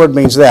or this word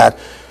means that,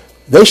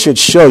 they should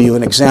show you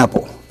an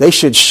example. They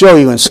should show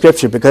you in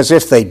Scripture, because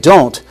if they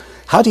don't,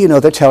 how do you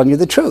know they're telling you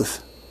the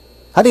truth?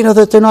 How do you know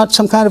that they're not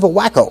some kind of a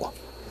wacko?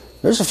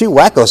 There's a few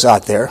wackos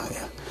out there.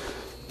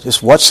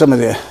 Just watch some of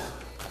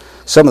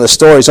the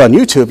stories on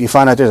YouTube. You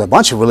find out there's a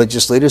bunch of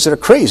religious leaders that are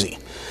crazy.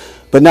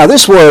 But now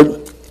this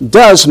word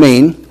does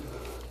mean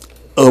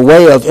a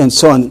way of, and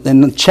so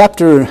in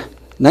chapter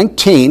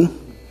 19,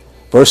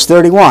 verse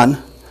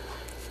 31,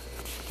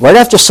 right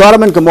after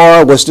Sodom and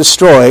Gomorrah was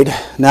destroyed.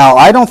 Now,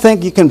 I don't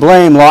think you can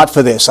blame Lot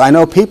for this. I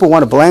know people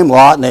want to blame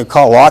Lot, and they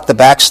call Lot the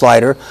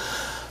backslider.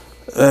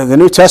 The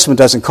New Testament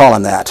doesn't call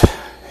him that.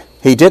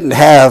 He didn't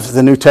have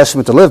the New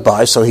Testament to live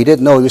by, so he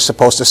didn't know he was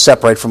supposed to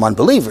separate from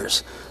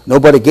unbelievers.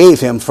 Nobody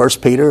gave him 1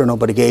 Peter, or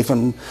nobody gave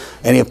him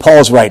any of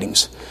Paul's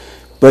writings.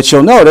 But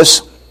you'll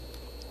notice,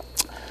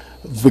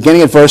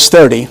 beginning at verse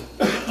 30,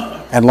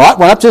 And Lot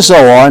went up to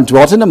Zoar and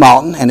dwelt in the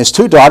mountain, and his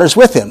 2 daughters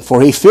with him.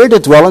 For he feared to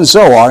dwell in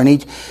Zoar, and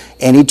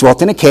he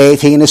dwelt in a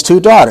cave, he and his 2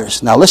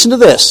 daughters. Now listen to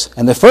this.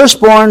 And the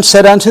firstborn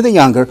said unto the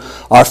younger,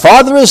 Our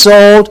father is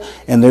old,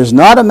 and there's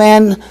not a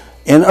man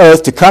in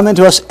earth to come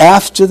into us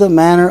after the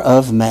manner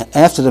of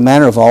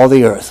all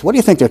the earth. What do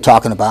you think they're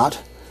talking about?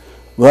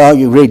 Well,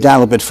 you read down a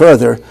little bit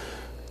further.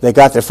 They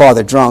got their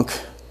father drunk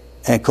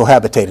and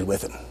cohabitated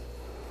with him.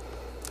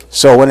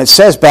 So when it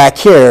says back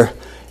here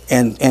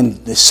in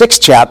the 6th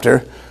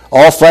chapter,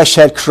 all flesh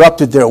had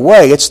corrupted their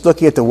way, it's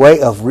looking at the way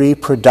of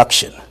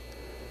reproduction.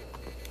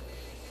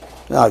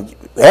 Now,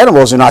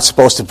 animals are not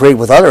supposed to breed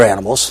with other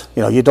animals.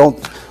 You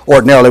don't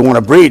ordinarily want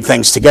to breed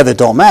things together that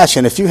don't match.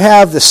 And if you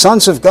have the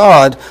sons of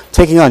God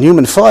taking on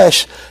human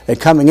flesh and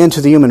coming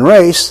into the human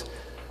race,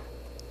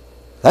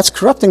 that's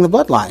corrupting the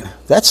bloodline.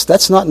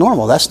 That's not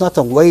normal. That's not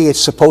the way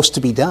it's supposed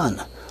to be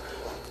done.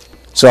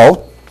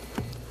 So,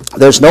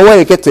 there's no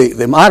way to get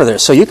them out of there.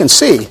 So you can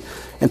see,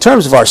 in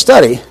terms of our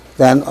study,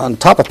 then on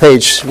top of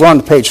we're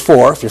on page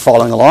 4, if you're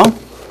following along.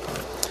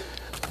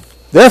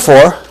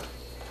 Therefore,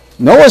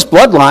 Noah's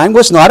bloodline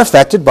was not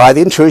affected by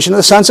the intrusion of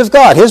the sons of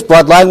God. His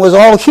bloodline was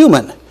all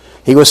human.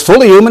 He was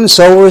fully human, and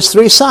so were his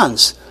 3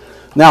 sons.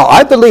 Now,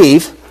 I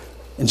believe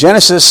in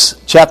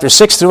Genesis chapter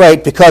 6 through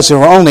 8, because there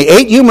were only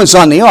 8 humans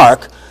on the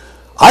ark,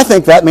 I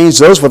think that means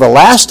those were the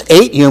last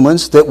 8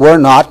 humans that were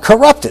not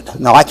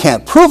corrupted. Now, I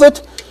can't prove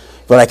it,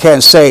 but I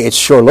can say it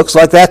sure looks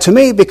like that to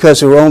me,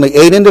 because there were only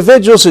 8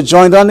 individuals that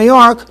joined on the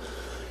ark.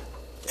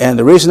 And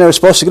the reason they were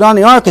supposed to get on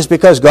the ark is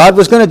because God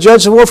was going to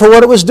judge the world for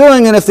what it was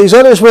doing. And if these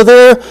others were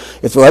there,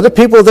 if there were other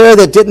people there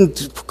that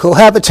didn't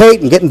cohabitate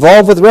and get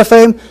involved with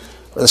Rephaim,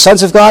 the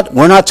sons of God,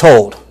 we're not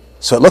told.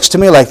 So it looks to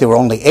me like there were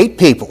only 8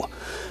 people.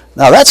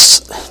 Now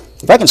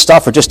if I can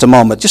stop for just a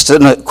moment, just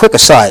a quick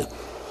aside.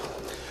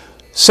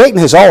 Satan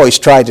has always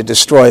tried to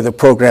destroy the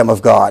program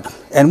of God.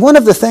 And one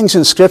of the things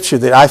in Scripture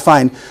that I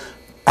find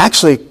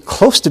actually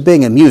close to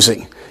being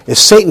amusing is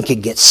Satan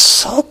can get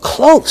so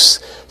close,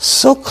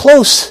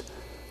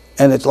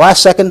 and at the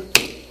last second,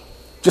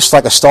 just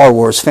like a Star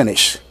Wars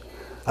finish.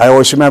 I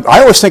always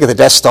think of the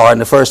Death Star in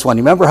the first one.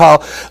 You remember how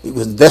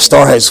the Death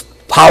Star is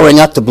powering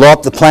up to blow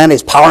up the planet?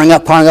 It's powering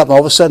up, and all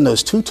of a sudden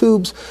those 2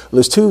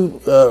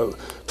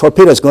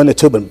 torpedoes go in the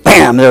tube, and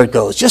bam, there it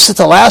goes, just at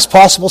the last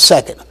possible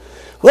second.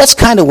 Well, that's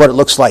kind of what it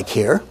looks like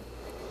here.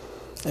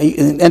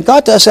 And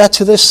God does that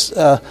to this,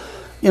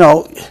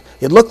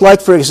 it looked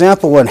like, for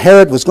example, when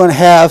Herod was going to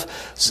have,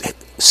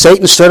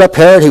 Satan stirred up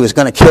Herod, he was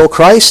going to kill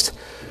Christ.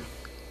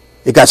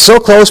 It got so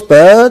close,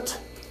 but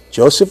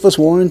Joseph was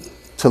warned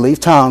to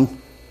leave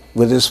town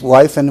with his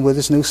wife and with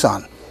his new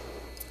son.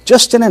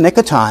 Just in a nick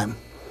of time.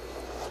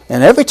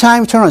 And every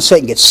time you turn on,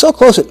 Satan gets so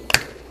close.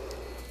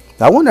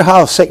 I wonder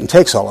how Satan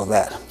takes all of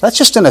that. That's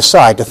just an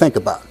aside to think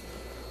about.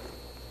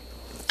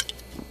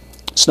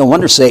 It's no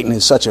wonder Satan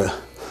is such a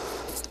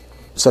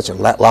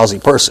lousy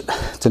person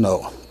to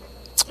know.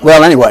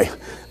 Well, anyway,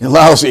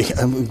 lousy,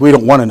 we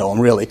don't want to know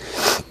him, really.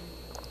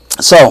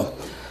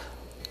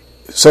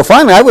 So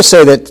finally, I would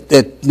say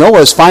that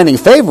Noah's finding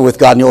favor with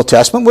God in the Old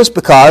Testament was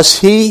because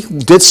he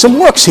did some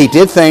works. He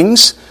did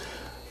things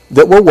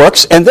that were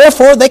works, and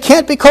therefore they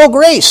can't be called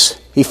grace.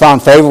 He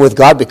found favor with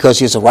God because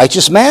he's a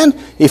righteous man.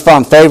 He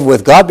found favor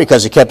with God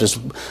because he kept his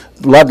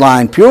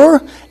bloodline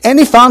pure. And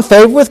he found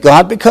favor with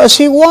God because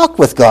he walked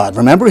with God.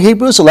 Remember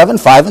Hebrews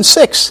 11:5 and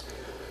 6.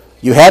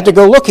 You had to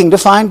go looking to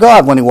find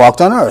God when he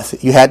walked on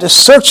earth. You had to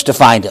search to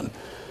find him.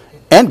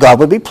 And God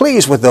would be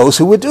pleased with those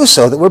who would do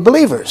so that were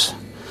believers.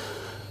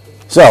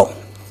 So,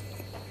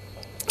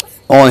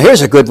 and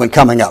here's a good one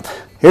coming up.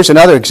 Here's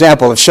another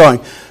example of showing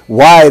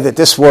why that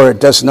this word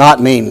does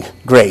not mean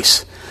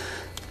grace.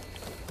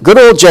 Good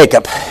old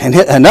Jacob. And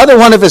another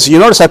one of his, you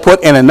notice I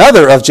put in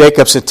another of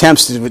Jacob's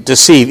attempts to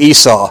deceive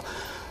Esau.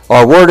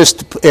 Our word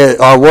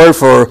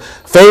for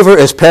favor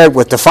is paired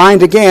with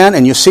defined again,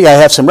 and you see I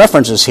have some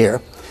references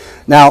here.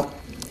 Now,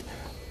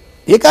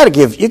 you got to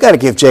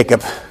give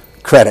Jacob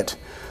credit.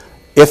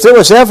 If there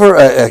was ever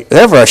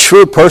a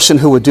shrewd person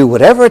who would do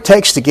whatever it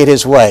takes to get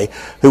his way,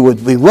 who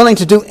would be willing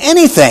to do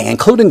anything,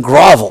 including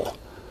grovel,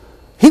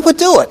 he would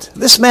do it.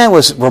 This man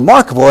was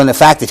remarkable in the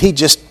fact that he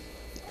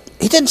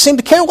didn't seem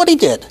to care what he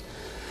did.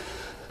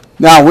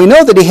 Now, we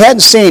know that he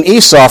hadn't seen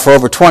Esau for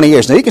over 20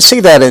 years. Now, you can see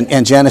that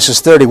in Genesis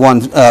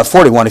 41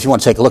 if you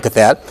want to take a look at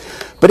that.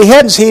 But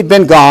he'd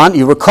been gone.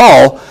 You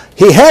recall,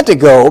 he had to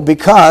go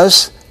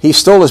because he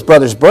stole his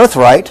brother's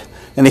birthright,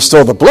 and he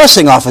stole the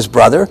blessing off his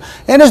brother,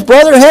 and his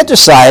brother had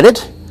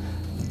decided,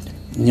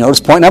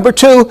 notice point number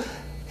 2,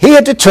 he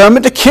had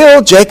determined to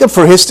kill Jacob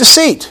for his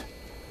deceit.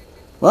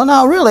 Well,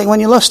 now, really, when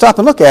you stop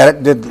and look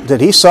at it,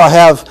 did Esau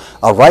have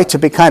a right to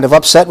be kind of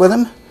upset with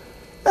him?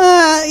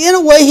 In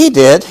a way he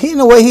did.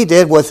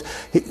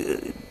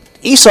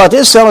 Esau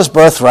did sell his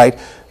birthright,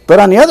 but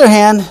on the other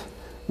hand,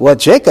 what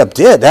Jacob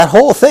did, that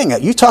whole thing,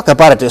 you talk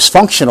about a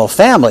dysfunctional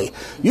family.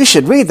 You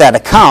should read that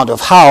account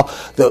of how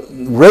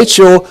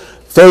Rachel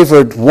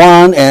favored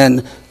one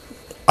and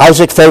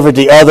Isaac favored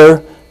the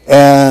other,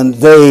 and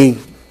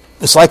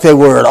it's like they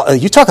were,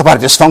 you talk about a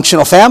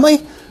dysfunctional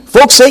family?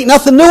 Folks, ain't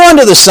nothing new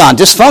under the sun.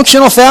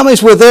 Dysfunctional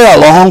families were there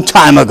a long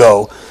time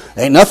ago.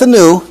 Ain't nothing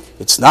new.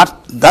 It's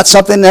not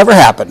something that never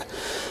happened.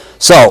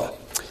 So,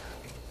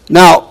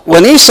 now,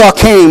 when Esau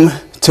came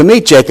to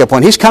meet Jacob,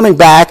 when he's coming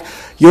back,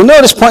 you'll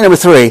notice point number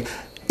 3,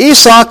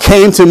 Esau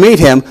came to meet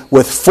him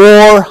with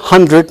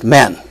 400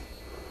 men.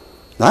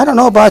 Now, I don't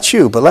know about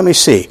you, but let me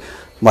see.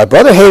 My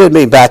brother hated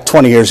me back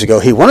 20 years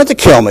ago. He wanted to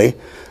kill me.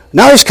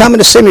 Now he's coming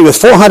to see me with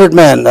 400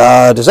 men.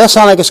 Does that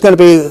sound like it's going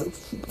to be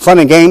fun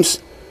and games?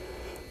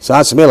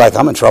 Sounds to me like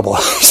I'm in trouble.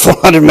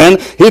 400 men,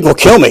 he will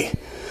kill me.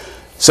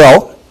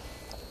 So,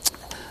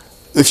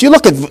 if you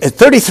look at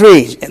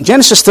 33,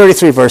 Genesis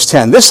 33, verse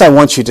 10, this I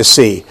want you to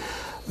see.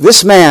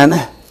 This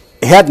man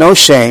had no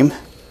shame.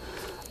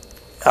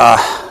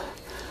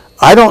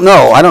 I don't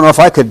know if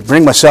I could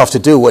bring myself to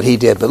do what he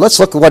did, but let's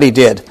look at what he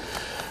did.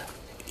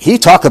 He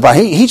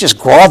just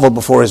groveled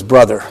before his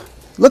brother.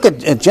 Look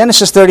at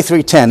Genesis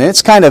 33:10, and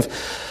it's kind of,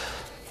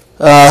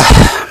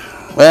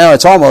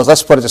 it's almost,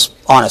 let's put it this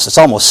honest, it's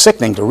almost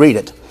sickening to read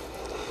it.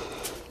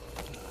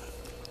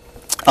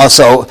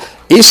 So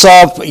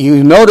Esau,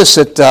 you notice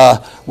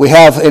that we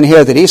have in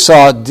here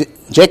that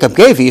Jacob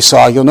gave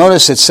Esau, you'll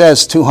notice it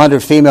says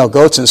 200 female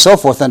goats and so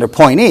forth under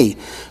point E.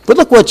 But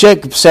look what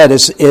Jacob said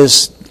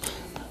is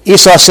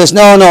Esau says,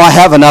 no, I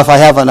have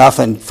enough,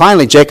 and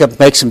finally Jacob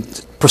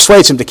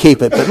persuades him to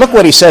keep it. But look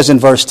what he says in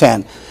verse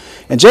 10.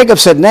 And Jacob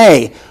said,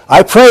 nay,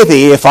 I pray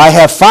thee, if I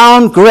have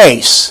found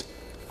grace.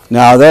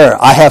 Now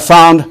there, I have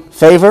found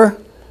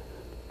favor.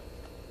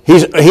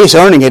 He's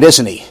earning it,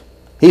 isn't he?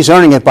 He's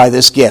earning it by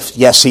this gift.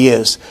 Yes, he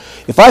is.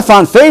 If I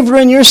found favor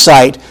in your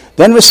sight,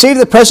 then receive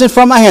the present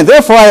from my hand.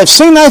 Therefore I have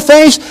seen thy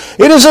face.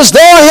 It is as though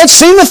I had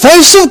seen the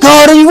face of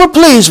God, and you were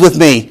pleased with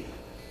me.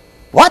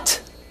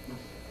 What?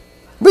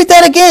 Read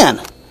that again.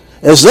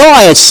 As though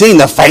I had seen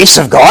the face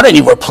of God, and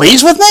you were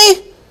pleased with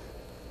me?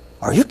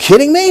 Are you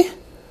kidding me?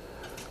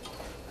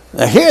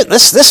 Now here,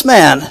 this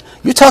man,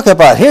 you talk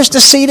about, here's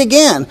deceit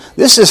again.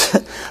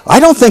 I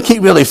don't think he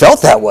really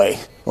felt that way.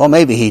 Well,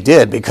 maybe he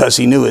did because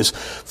he knew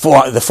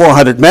the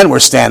 400 men were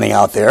standing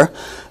out there.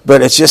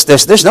 But it's just,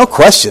 there's no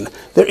question.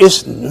 There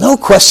is no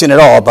question at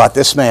all about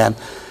this man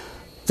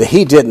that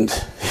he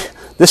didn't.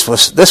 This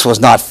was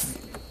not,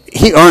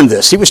 he earned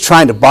this. He was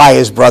trying to buy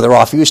his brother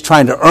off. He was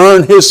trying to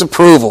earn his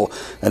approval.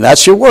 And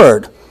that's your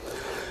word.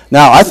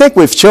 Now, I think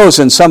we've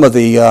chosen some of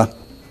the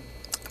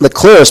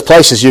clearest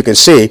places you can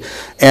see.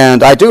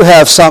 And I do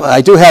have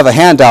a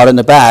handout in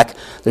the back.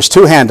 There's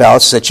 2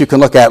 handouts that you can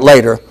look at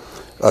later.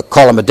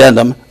 Call them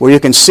addendum, where you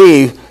can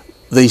see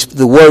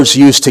the words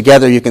used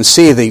together. You can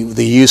see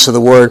the use of the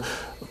word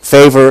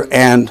favor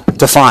and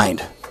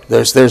defined.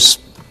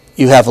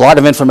 You have a lot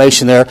of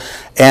information there,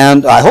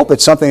 and I hope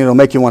it's something that will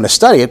make you want to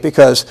study it,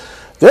 because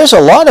there's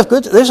a lot of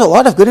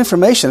good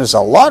information. There's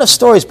a lot of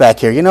stories back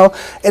here,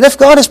 And if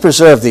God has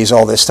preserved these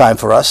all this time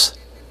for us,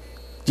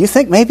 do you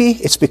think maybe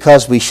it's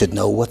because we should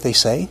know what they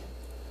say?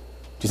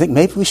 Do you think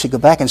maybe we should go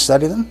back and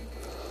study them?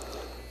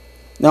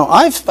 Now,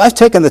 I've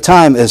taken the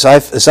time as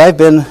I've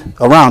been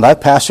around. I've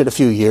pastored a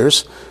few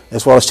years,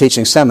 as well as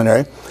teaching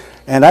seminary,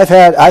 and I've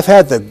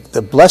had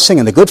the blessing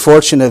and the good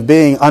fortune of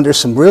being under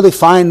some really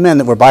fine men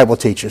that were Bible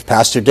teachers.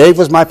 Pastor Dave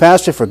was my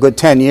pastor for a good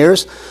 10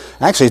 years.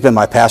 Actually, he's been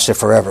my pastor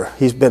forever.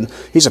 He's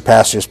a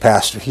pastor's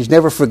pastor. He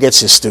never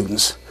forgets his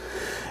students.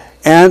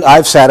 And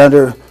I've sat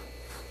under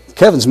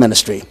Kevin's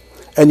ministry,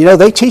 and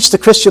they teach the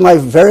Christian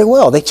life very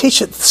well. They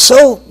teach it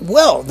so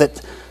well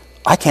that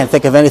I can't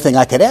think of anything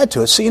I could add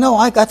to it. So,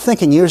 I got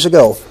thinking years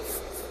ago,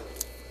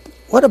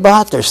 what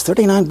about, there's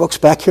 39 books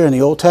back here in the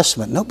Old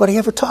Testament. Nobody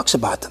ever talks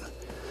about them.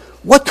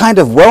 What kind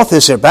of wealth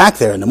is there back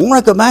there? And the more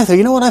I go back there,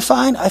 you know what I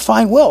find? I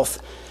find wealth.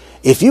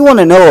 If you want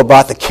to know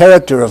about the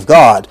character of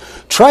God,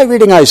 try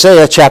reading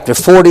Isaiah chapter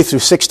 40 through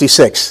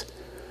 66.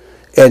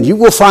 And you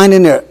will find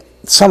in there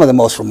some of the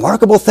most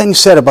remarkable things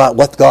said about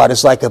what God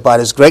is like, about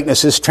his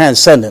greatness, his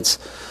transcendence.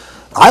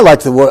 I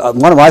like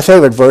one of my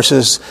favorite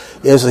verses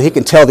is that he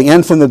can tell the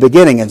end from the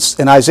beginning.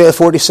 In Isaiah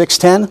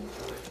 46:10,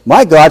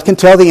 my God can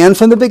tell the end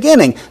from the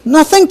beginning.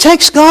 Nothing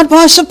takes God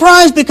by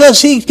surprise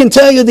because he can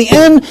tell you the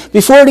end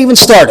before it even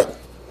started.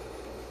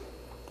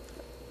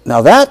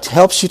 Now that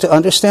helps you to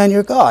understand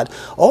your God.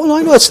 Oh, no,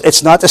 I know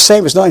it's not the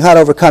same as knowing how to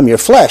overcome your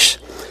flesh,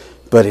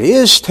 but it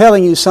is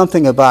telling you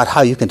something about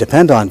how you can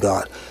depend on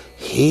God.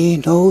 He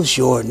knows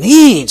your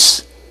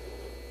needs.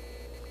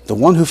 The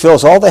one who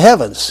fills all the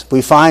heavens.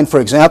 We find, for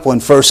example, in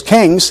 1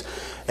 Kings,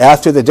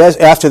 after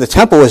the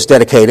temple was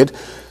dedicated,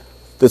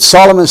 that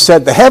Solomon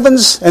said, the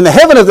heavens and the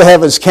heaven of the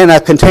heavens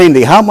cannot contain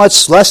thee. How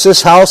much less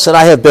this house that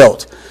I have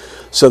built?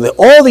 So that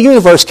all the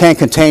universe can't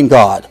contain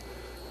God.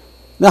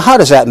 Now, how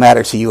does that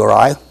matter to you or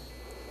I?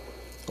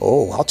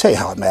 Oh, I'll tell you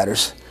how it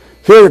matters.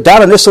 Here,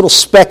 down in this little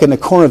speck in the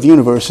corner of the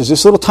universe is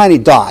this little tiny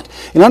dot.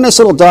 And on this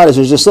little dot is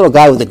there's this little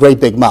guy with a great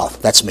big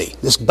mouth. That's me.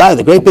 This guy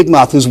with a great big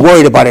mouth who's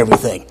worried about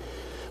everything.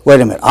 Wait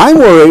a minute, I'm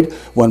worried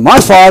when my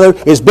Father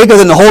is bigger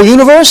than the whole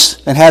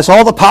universe and has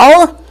all the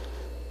power?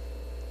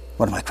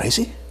 What, am I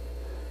crazy?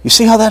 You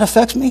see how that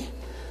affects me?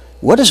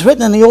 What is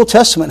written in the Old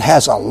Testament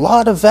has a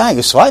lot of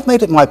value. So I've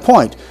made it my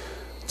point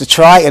to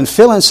try and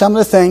fill in some of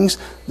the things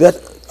that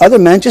other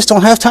men just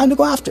don't have time to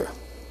go after.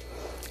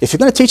 If you're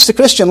going to teach the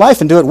Christian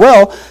life and do it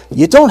well,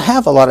 you don't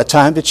have a lot of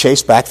time to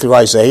chase back through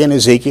Isaiah and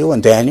Ezekiel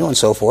and Daniel and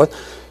so forth.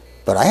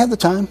 But I have the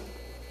time.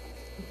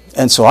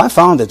 And so I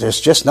found that there's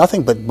just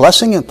nothing but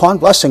blessing upon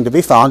blessing to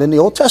be found in the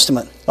Old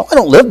Testament. Now, I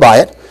don't live by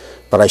it,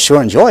 but I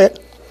sure enjoy it.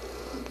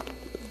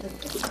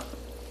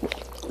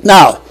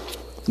 Now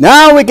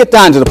we get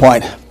down to the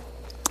point.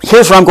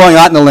 Here's where I'm going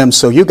out in the limb.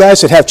 So you guys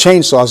that have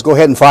chainsaws, go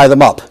ahead and fire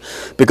them up.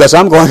 Because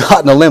I'm going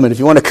out in the limb, and if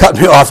you want to cut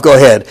me off, go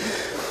ahead.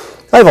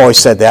 I've always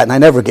said that, and I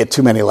never get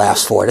too many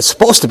laughs for it. It's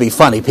supposed to be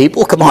funny,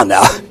 people. Come on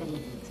now.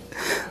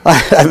 I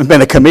haven't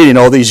been a comedian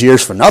all these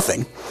years for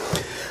nothing.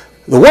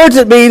 The word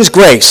that means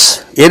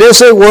grace. It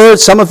is a word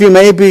some of you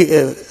may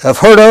have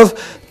heard of,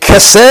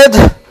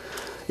 chesed.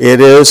 It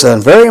is a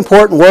very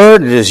important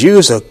word. It is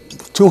used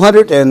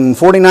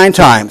 249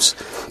 times.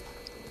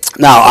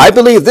 Now, I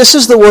believe this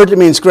is the word that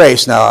means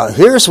grace. Now,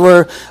 here's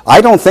where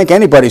I don't think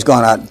anybody's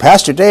gone out.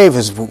 Pastor Dave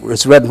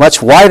has read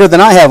much wider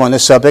than I have on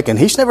this subject, and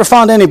he's never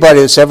found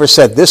anybody that's ever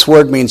said this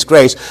word means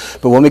grace.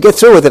 But when we get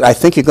through with it, I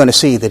think you're going to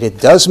see that it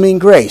does mean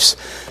grace.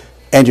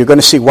 And you're going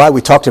to see why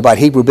we talked about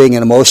Hebrew being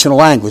an emotional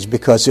language,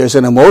 because there's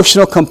an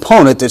emotional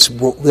component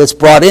that's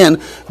brought in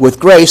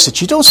with grace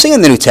that you don't see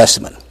in the New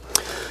Testament.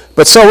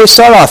 But so we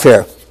start off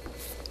here,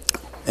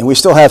 and we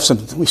still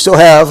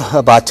have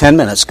about 10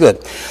 minutes.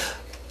 Good.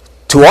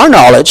 To our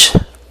knowledge,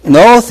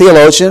 no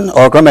theologian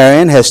or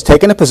grammarian has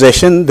taken a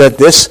position that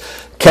this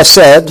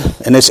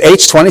chesed and this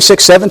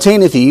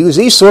H2617, if you use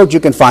eSword, you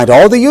can find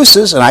all the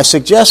uses, and I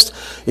suggest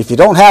if you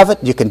don't have it,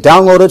 you can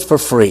download it for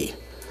free.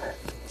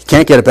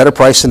 Can't get a better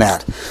price than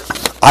that.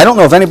 I don't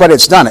know of anybody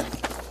that's done it.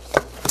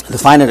 To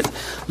find it.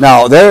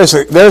 Now, there's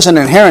an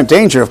inherent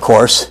danger, of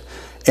course,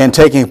 in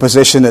taking a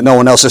position that no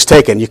one else has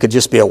taken. You could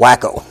just be a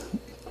wacko.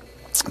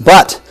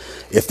 But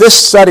if this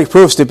study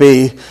proves to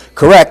be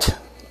correct,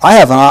 I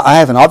have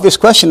an obvious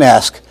question to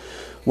ask.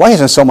 Why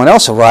hasn't someone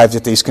else arrived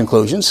at these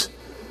conclusions?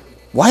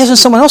 Why hasn't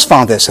someone else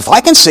found this? If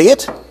I can see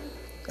it,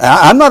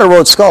 I'm not a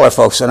Rhodes Scholar,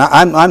 folks, and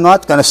I'm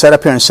not going to sit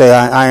up here and say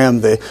I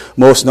am the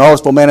most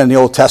knowledgeable man in the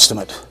Old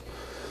Testament.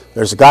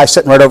 There's a guy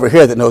sitting right over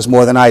here that knows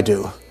more than I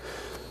do.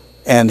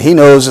 And he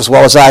knows as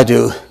well as I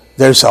do.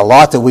 There's a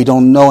lot that we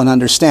don't know and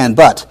understand.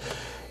 But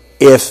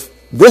if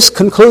this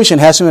conclusion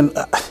hasn't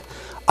been,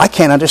 I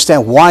can't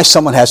understand why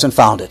someone hasn't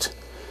found it.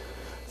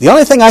 The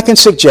only thing I can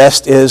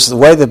suggest is the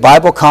way the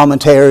Bible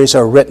commentaries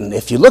are written.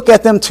 If you look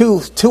at them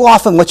too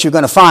often, what you're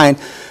going to find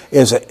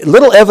is a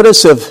little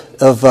evidence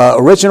of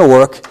original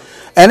work.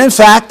 And in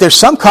fact, there's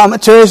some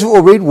commentaries that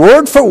will read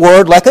word for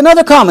word like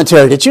another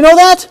commentary. Did you know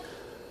that?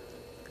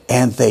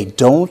 And they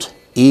don't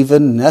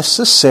even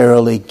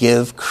necessarily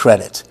give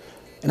credit.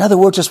 In other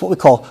words, it's what we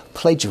call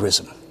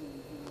plagiarism.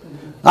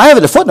 I have it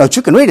in the footnote.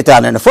 You can read it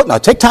down there in the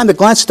footnote. Take time to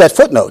glance at that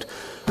footnote.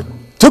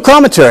 Two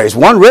commentaries,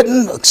 one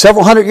written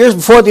several hundred years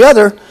before the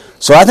other.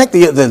 So I think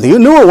the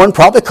newer one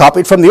probably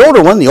copied from the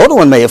older one. The older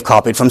one may have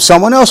copied from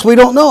someone else. We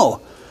don't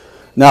know.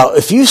 Now,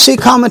 if you see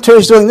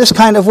commentaries doing this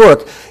kind of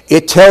work,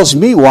 it tells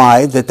me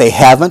why that they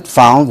haven't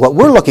found what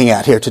we're looking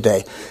at here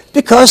today.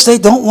 Because they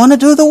don't want to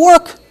do the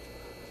work.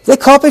 They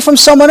copy from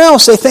someone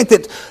else. They think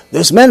that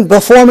there's men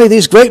before me,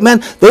 these great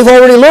men, they've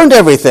already learned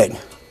everything.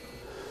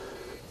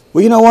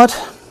 Well, you know what?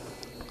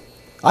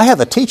 I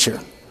have a teacher.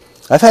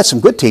 I've had some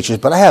good teachers,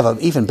 but I have an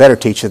even better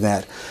teacher than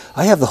that.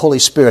 I have the Holy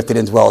Spirit that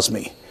indwells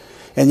me.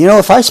 And you know,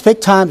 if I take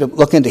time to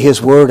look into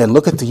His Word and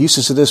look at the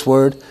uses of this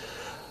Word,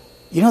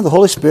 you know, the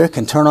Holy Spirit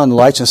can turn on the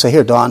lights and say,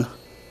 here, Don,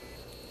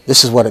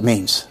 this is what it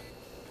means.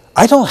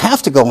 I don't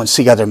have to go and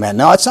see other men.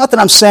 Now, it's not that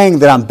I'm saying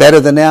that I'm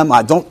better than them.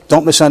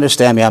 Don't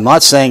misunderstand me. I'm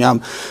not saying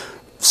I'm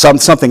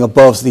something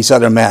above these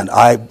other men.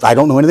 I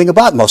don't know anything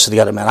about most of the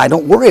other men. I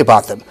don't worry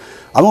about them.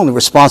 I'm only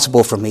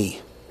responsible for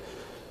me.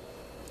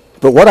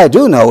 But what I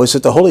do know is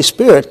that the Holy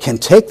Spirit can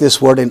take this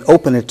word and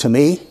open it to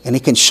me, and He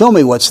can show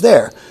me what's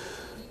there.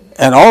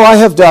 And all I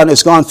have done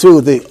is gone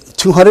through the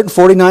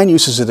 249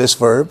 uses of this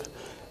verb,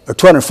 or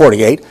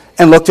 248,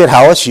 and looked at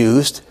how it's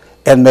used,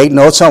 and made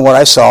notes on what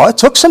I saw. It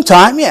took some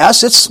time,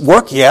 yes. It's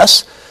work,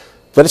 yes.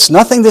 But it's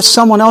nothing that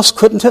someone else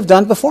couldn't have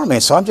done before me.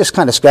 So I'm just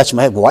kind of scratching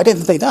my head. Well, why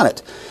didn't they done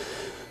it?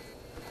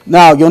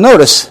 Now, you'll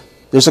notice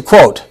there's a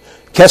quote.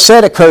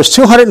 Chesed occurs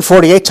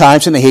 248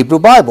 times in the Hebrew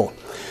Bible.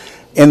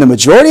 In the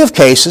majority of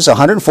cases,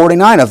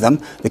 149 of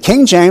them, the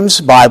King James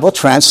Bible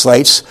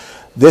translates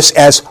this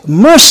as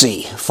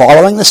mercy,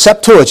 following the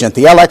Septuagint.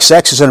 The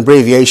LXX is an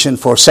abbreviation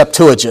for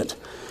Septuagint.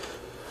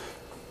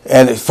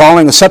 And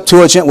following the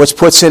Septuagint, which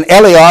puts in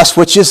Elios,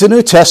 which is the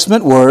New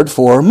Testament word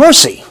for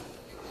mercy.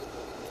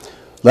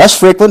 Less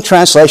frequent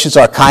translations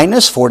are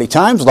kindness, 40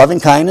 times, loving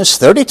kindness,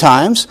 30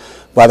 times.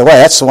 By the way,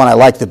 that's the one I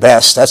like the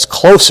best. That's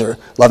closer,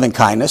 loving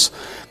kindness.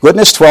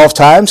 Goodness, 12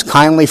 times,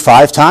 kindly,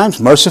 5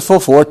 times, merciful,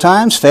 4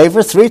 times,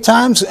 favor, 3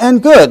 times,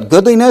 and good,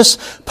 goodliness,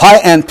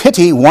 and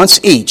pity, once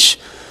each.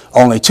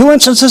 Only 2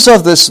 instances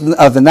of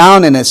the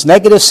noun in its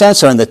negative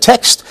sense are in the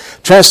text,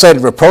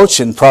 translated reproach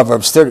in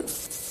Proverbs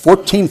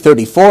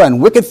 14:34,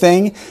 and wicked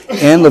thing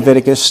in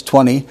Leviticus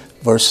 20,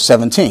 verse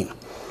 17.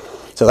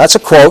 So that's a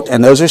quote,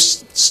 and those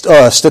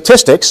are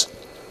statistics.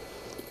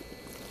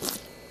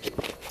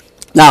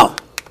 Now,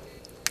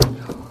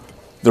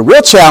 the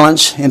real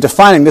challenge in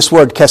defining this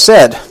word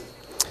chesed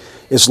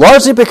is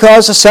largely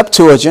because the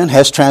Septuagint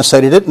has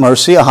translated it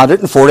mercy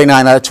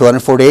 149 out of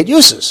 248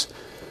 uses.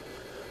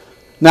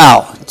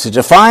 Now, to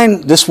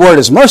define this word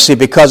as mercy,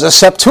 because the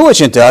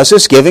Septuagint does,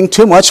 is giving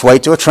too much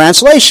weight to a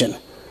translation.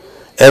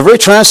 Every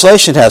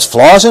translation has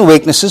flaws and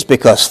weaknesses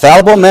because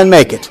fallible men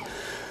make it.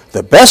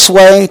 The best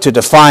way to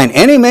define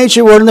any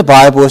major word in the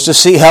Bible is to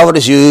see how it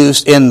is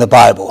used in the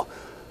Bible.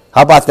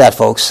 How about that,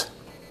 folks?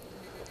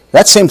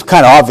 That seems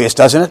kind of obvious,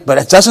 doesn't it? But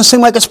it doesn't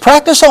seem like it's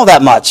practiced all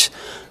that much.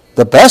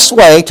 The best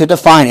way to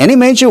define any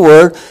major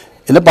word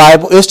in the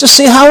Bible is to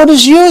see how it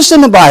is used in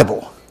the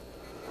Bible.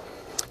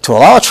 To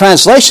allow a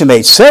translation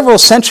made several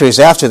centuries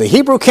after the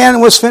Hebrew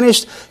canon was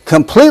finished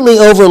completely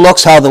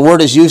overlooks how the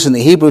word is used in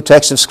the Hebrew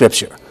text of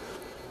Scripture.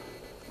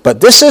 But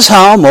this is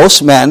how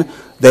most men,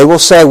 they will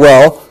say,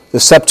 well, the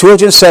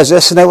Septuagint says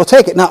this, and they will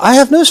take it. Now, I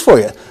have news for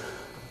you.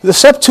 The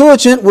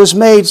Septuagint was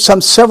made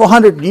some several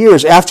hundred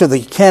years after the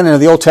canon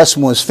of the Old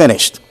Testament was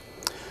finished.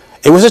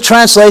 It was a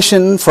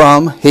translation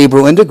from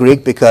Hebrew into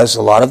Greek because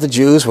a lot of the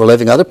Jews were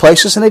living other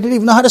places and they didn't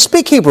even know how to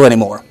speak Hebrew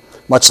anymore,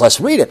 much less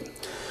read it.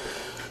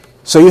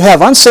 So you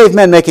have unsaved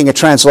men making a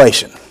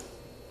translation.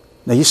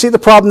 Now you see the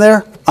problem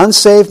there?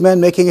 Unsaved men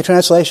making a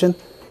translation?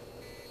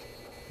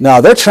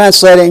 Now they're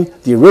translating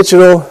the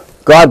original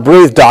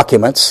God-breathed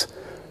documents,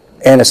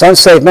 and it's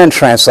unsaved men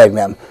translating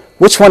them.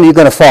 Which one are you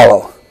going to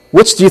follow?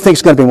 Which do you think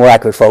is going to be more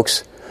accurate,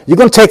 folks? You're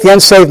going to take the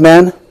unsaved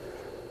men?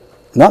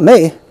 Not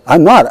me.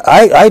 I'm not.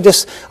 I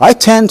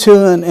tend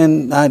to,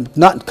 and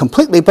not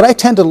completely, but I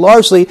tend to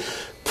largely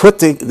put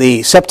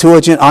the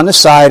Septuagint on the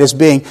side as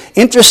being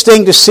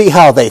interesting to see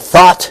how they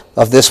thought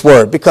of this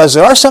word. Because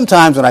there are some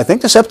times when I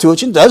think the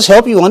Septuagint does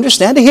help you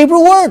understand a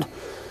Hebrew word.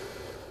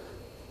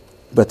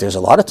 But there's a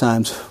lot of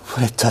times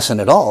when it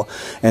doesn't at all.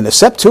 And the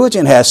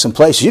Septuagint has some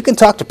places. You can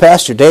talk to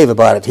Pastor Dave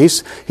about it.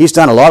 He's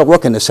done a lot of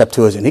work in the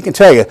Septuagint. He can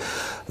tell you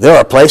there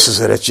are places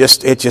that it's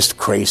just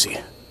crazy.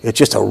 It's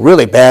just a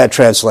really bad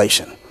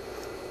translation.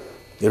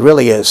 It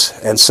really is.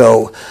 And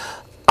so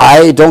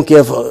I don't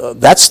give...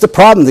 that's the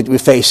problem that we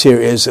face here,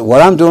 is that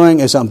what I'm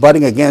doing is I'm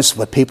butting against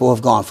what people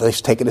have gone for. They've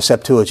taken the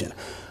Septuagint.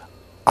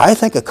 I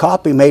think a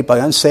copy made by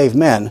unsaved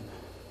men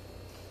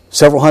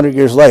several hundred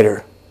years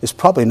later is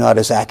probably not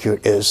as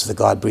accurate as the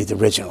God-breathed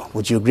original.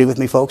 Would you agree with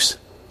me, folks?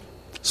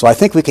 So I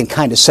think we can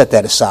kind of set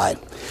that aside.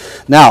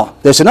 Now,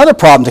 there's another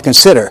problem to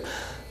consider,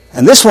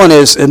 and this one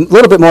is a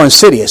little bit more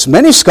insidious.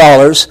 Many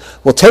scholars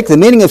will look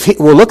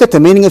at the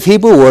meaning of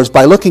Hebrew words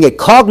by looking at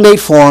cognate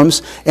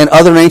forms in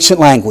other ancient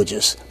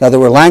languages. Now, there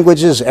were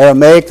languages,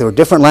 Aramaic, there were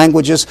different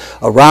languages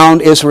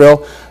around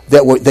Israel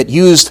that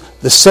used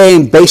the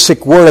same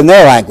basic word in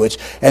their language.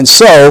 And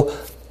so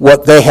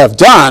what they have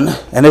done,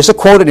 and there's a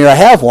quote in here, I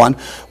have one,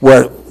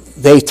 where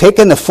they've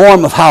taken the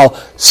form of how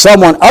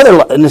someone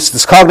other, and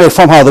this cognate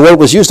form, how the word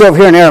was used over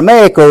here in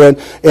Aramaic or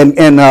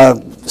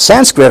in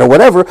Sanskrit or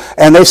whatever,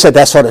 and they said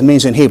that's what it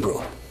means in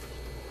Hebrew.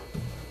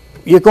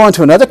 You're going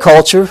to another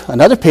culture,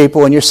 another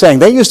people, and you're saying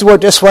they use the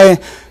word this way.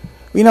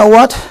 You know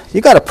what?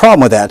 You got a problem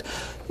with that.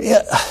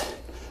 Yeah.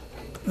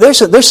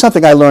 There's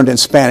something I learned in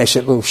Spanish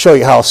that will show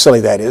you how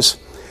silly that is.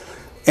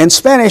 In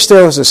Spanish,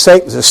 there was a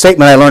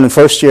statement I learned in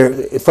first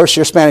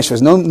year Spanish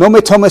was, no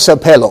me tomes el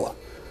pelo.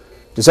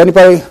 Does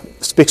anybody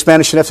speak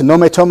Spanish enough to no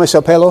me tomes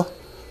el pelo?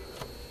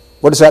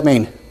 What does that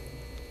mean?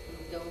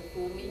 Don't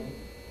pull me.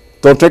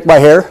 Don't drink my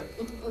hair?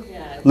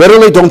 Yeah.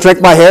 Literally, don't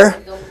drink my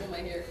hair? Don't pull my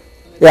hair.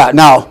 Yeah,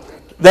 now,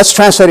 that's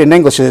translated in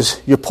English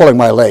as, you're pulling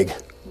my leg.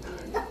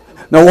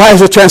 Now, why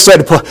is it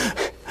translated?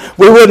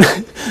 We wouldn't,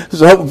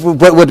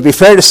 but would it be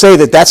fair to say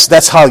that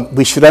that's how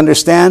we should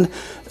understand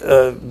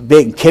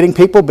being kidding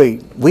people?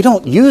 We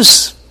don't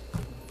use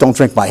 "don't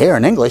drink my hair"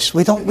 in English.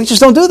 We just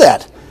don't do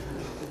that.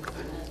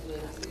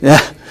 Yeah,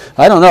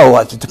 I don't know.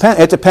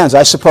 It depends.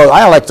 I suppose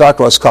I like dark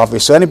roast coffee.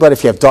 So anybody,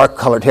 if you have dark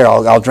colored hair,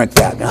 I'll drink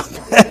that.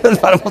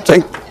 I won't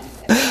drink.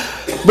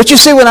 But you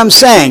see what I'm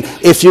saying?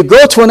 If you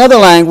go to another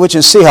language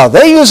and see how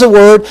they use a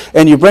word,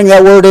 and you bring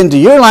that word into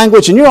your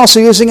language, and you're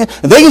also using it,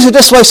 and they use it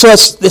this way, so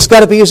it's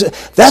got to be used.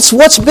 That's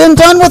what's been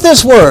done with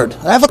this word.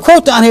 I have a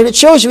quote down here that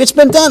shows you it's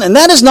been done, and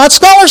that is not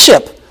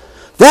scholarship.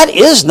 That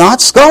is not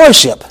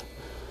scholarship.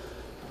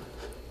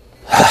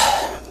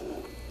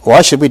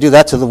 Why should we do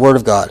that to the Word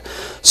of God?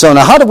 So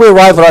now how do we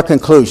arrive at our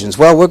conclusions?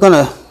 Well, we're going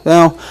to,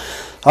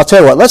 I'll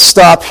tell you what, let's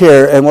stop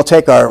here and we'll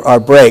take our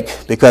break,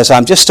 because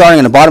I'm just starting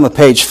in the bottom of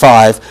page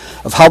 5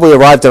 of how we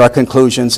arrived at our conclusions.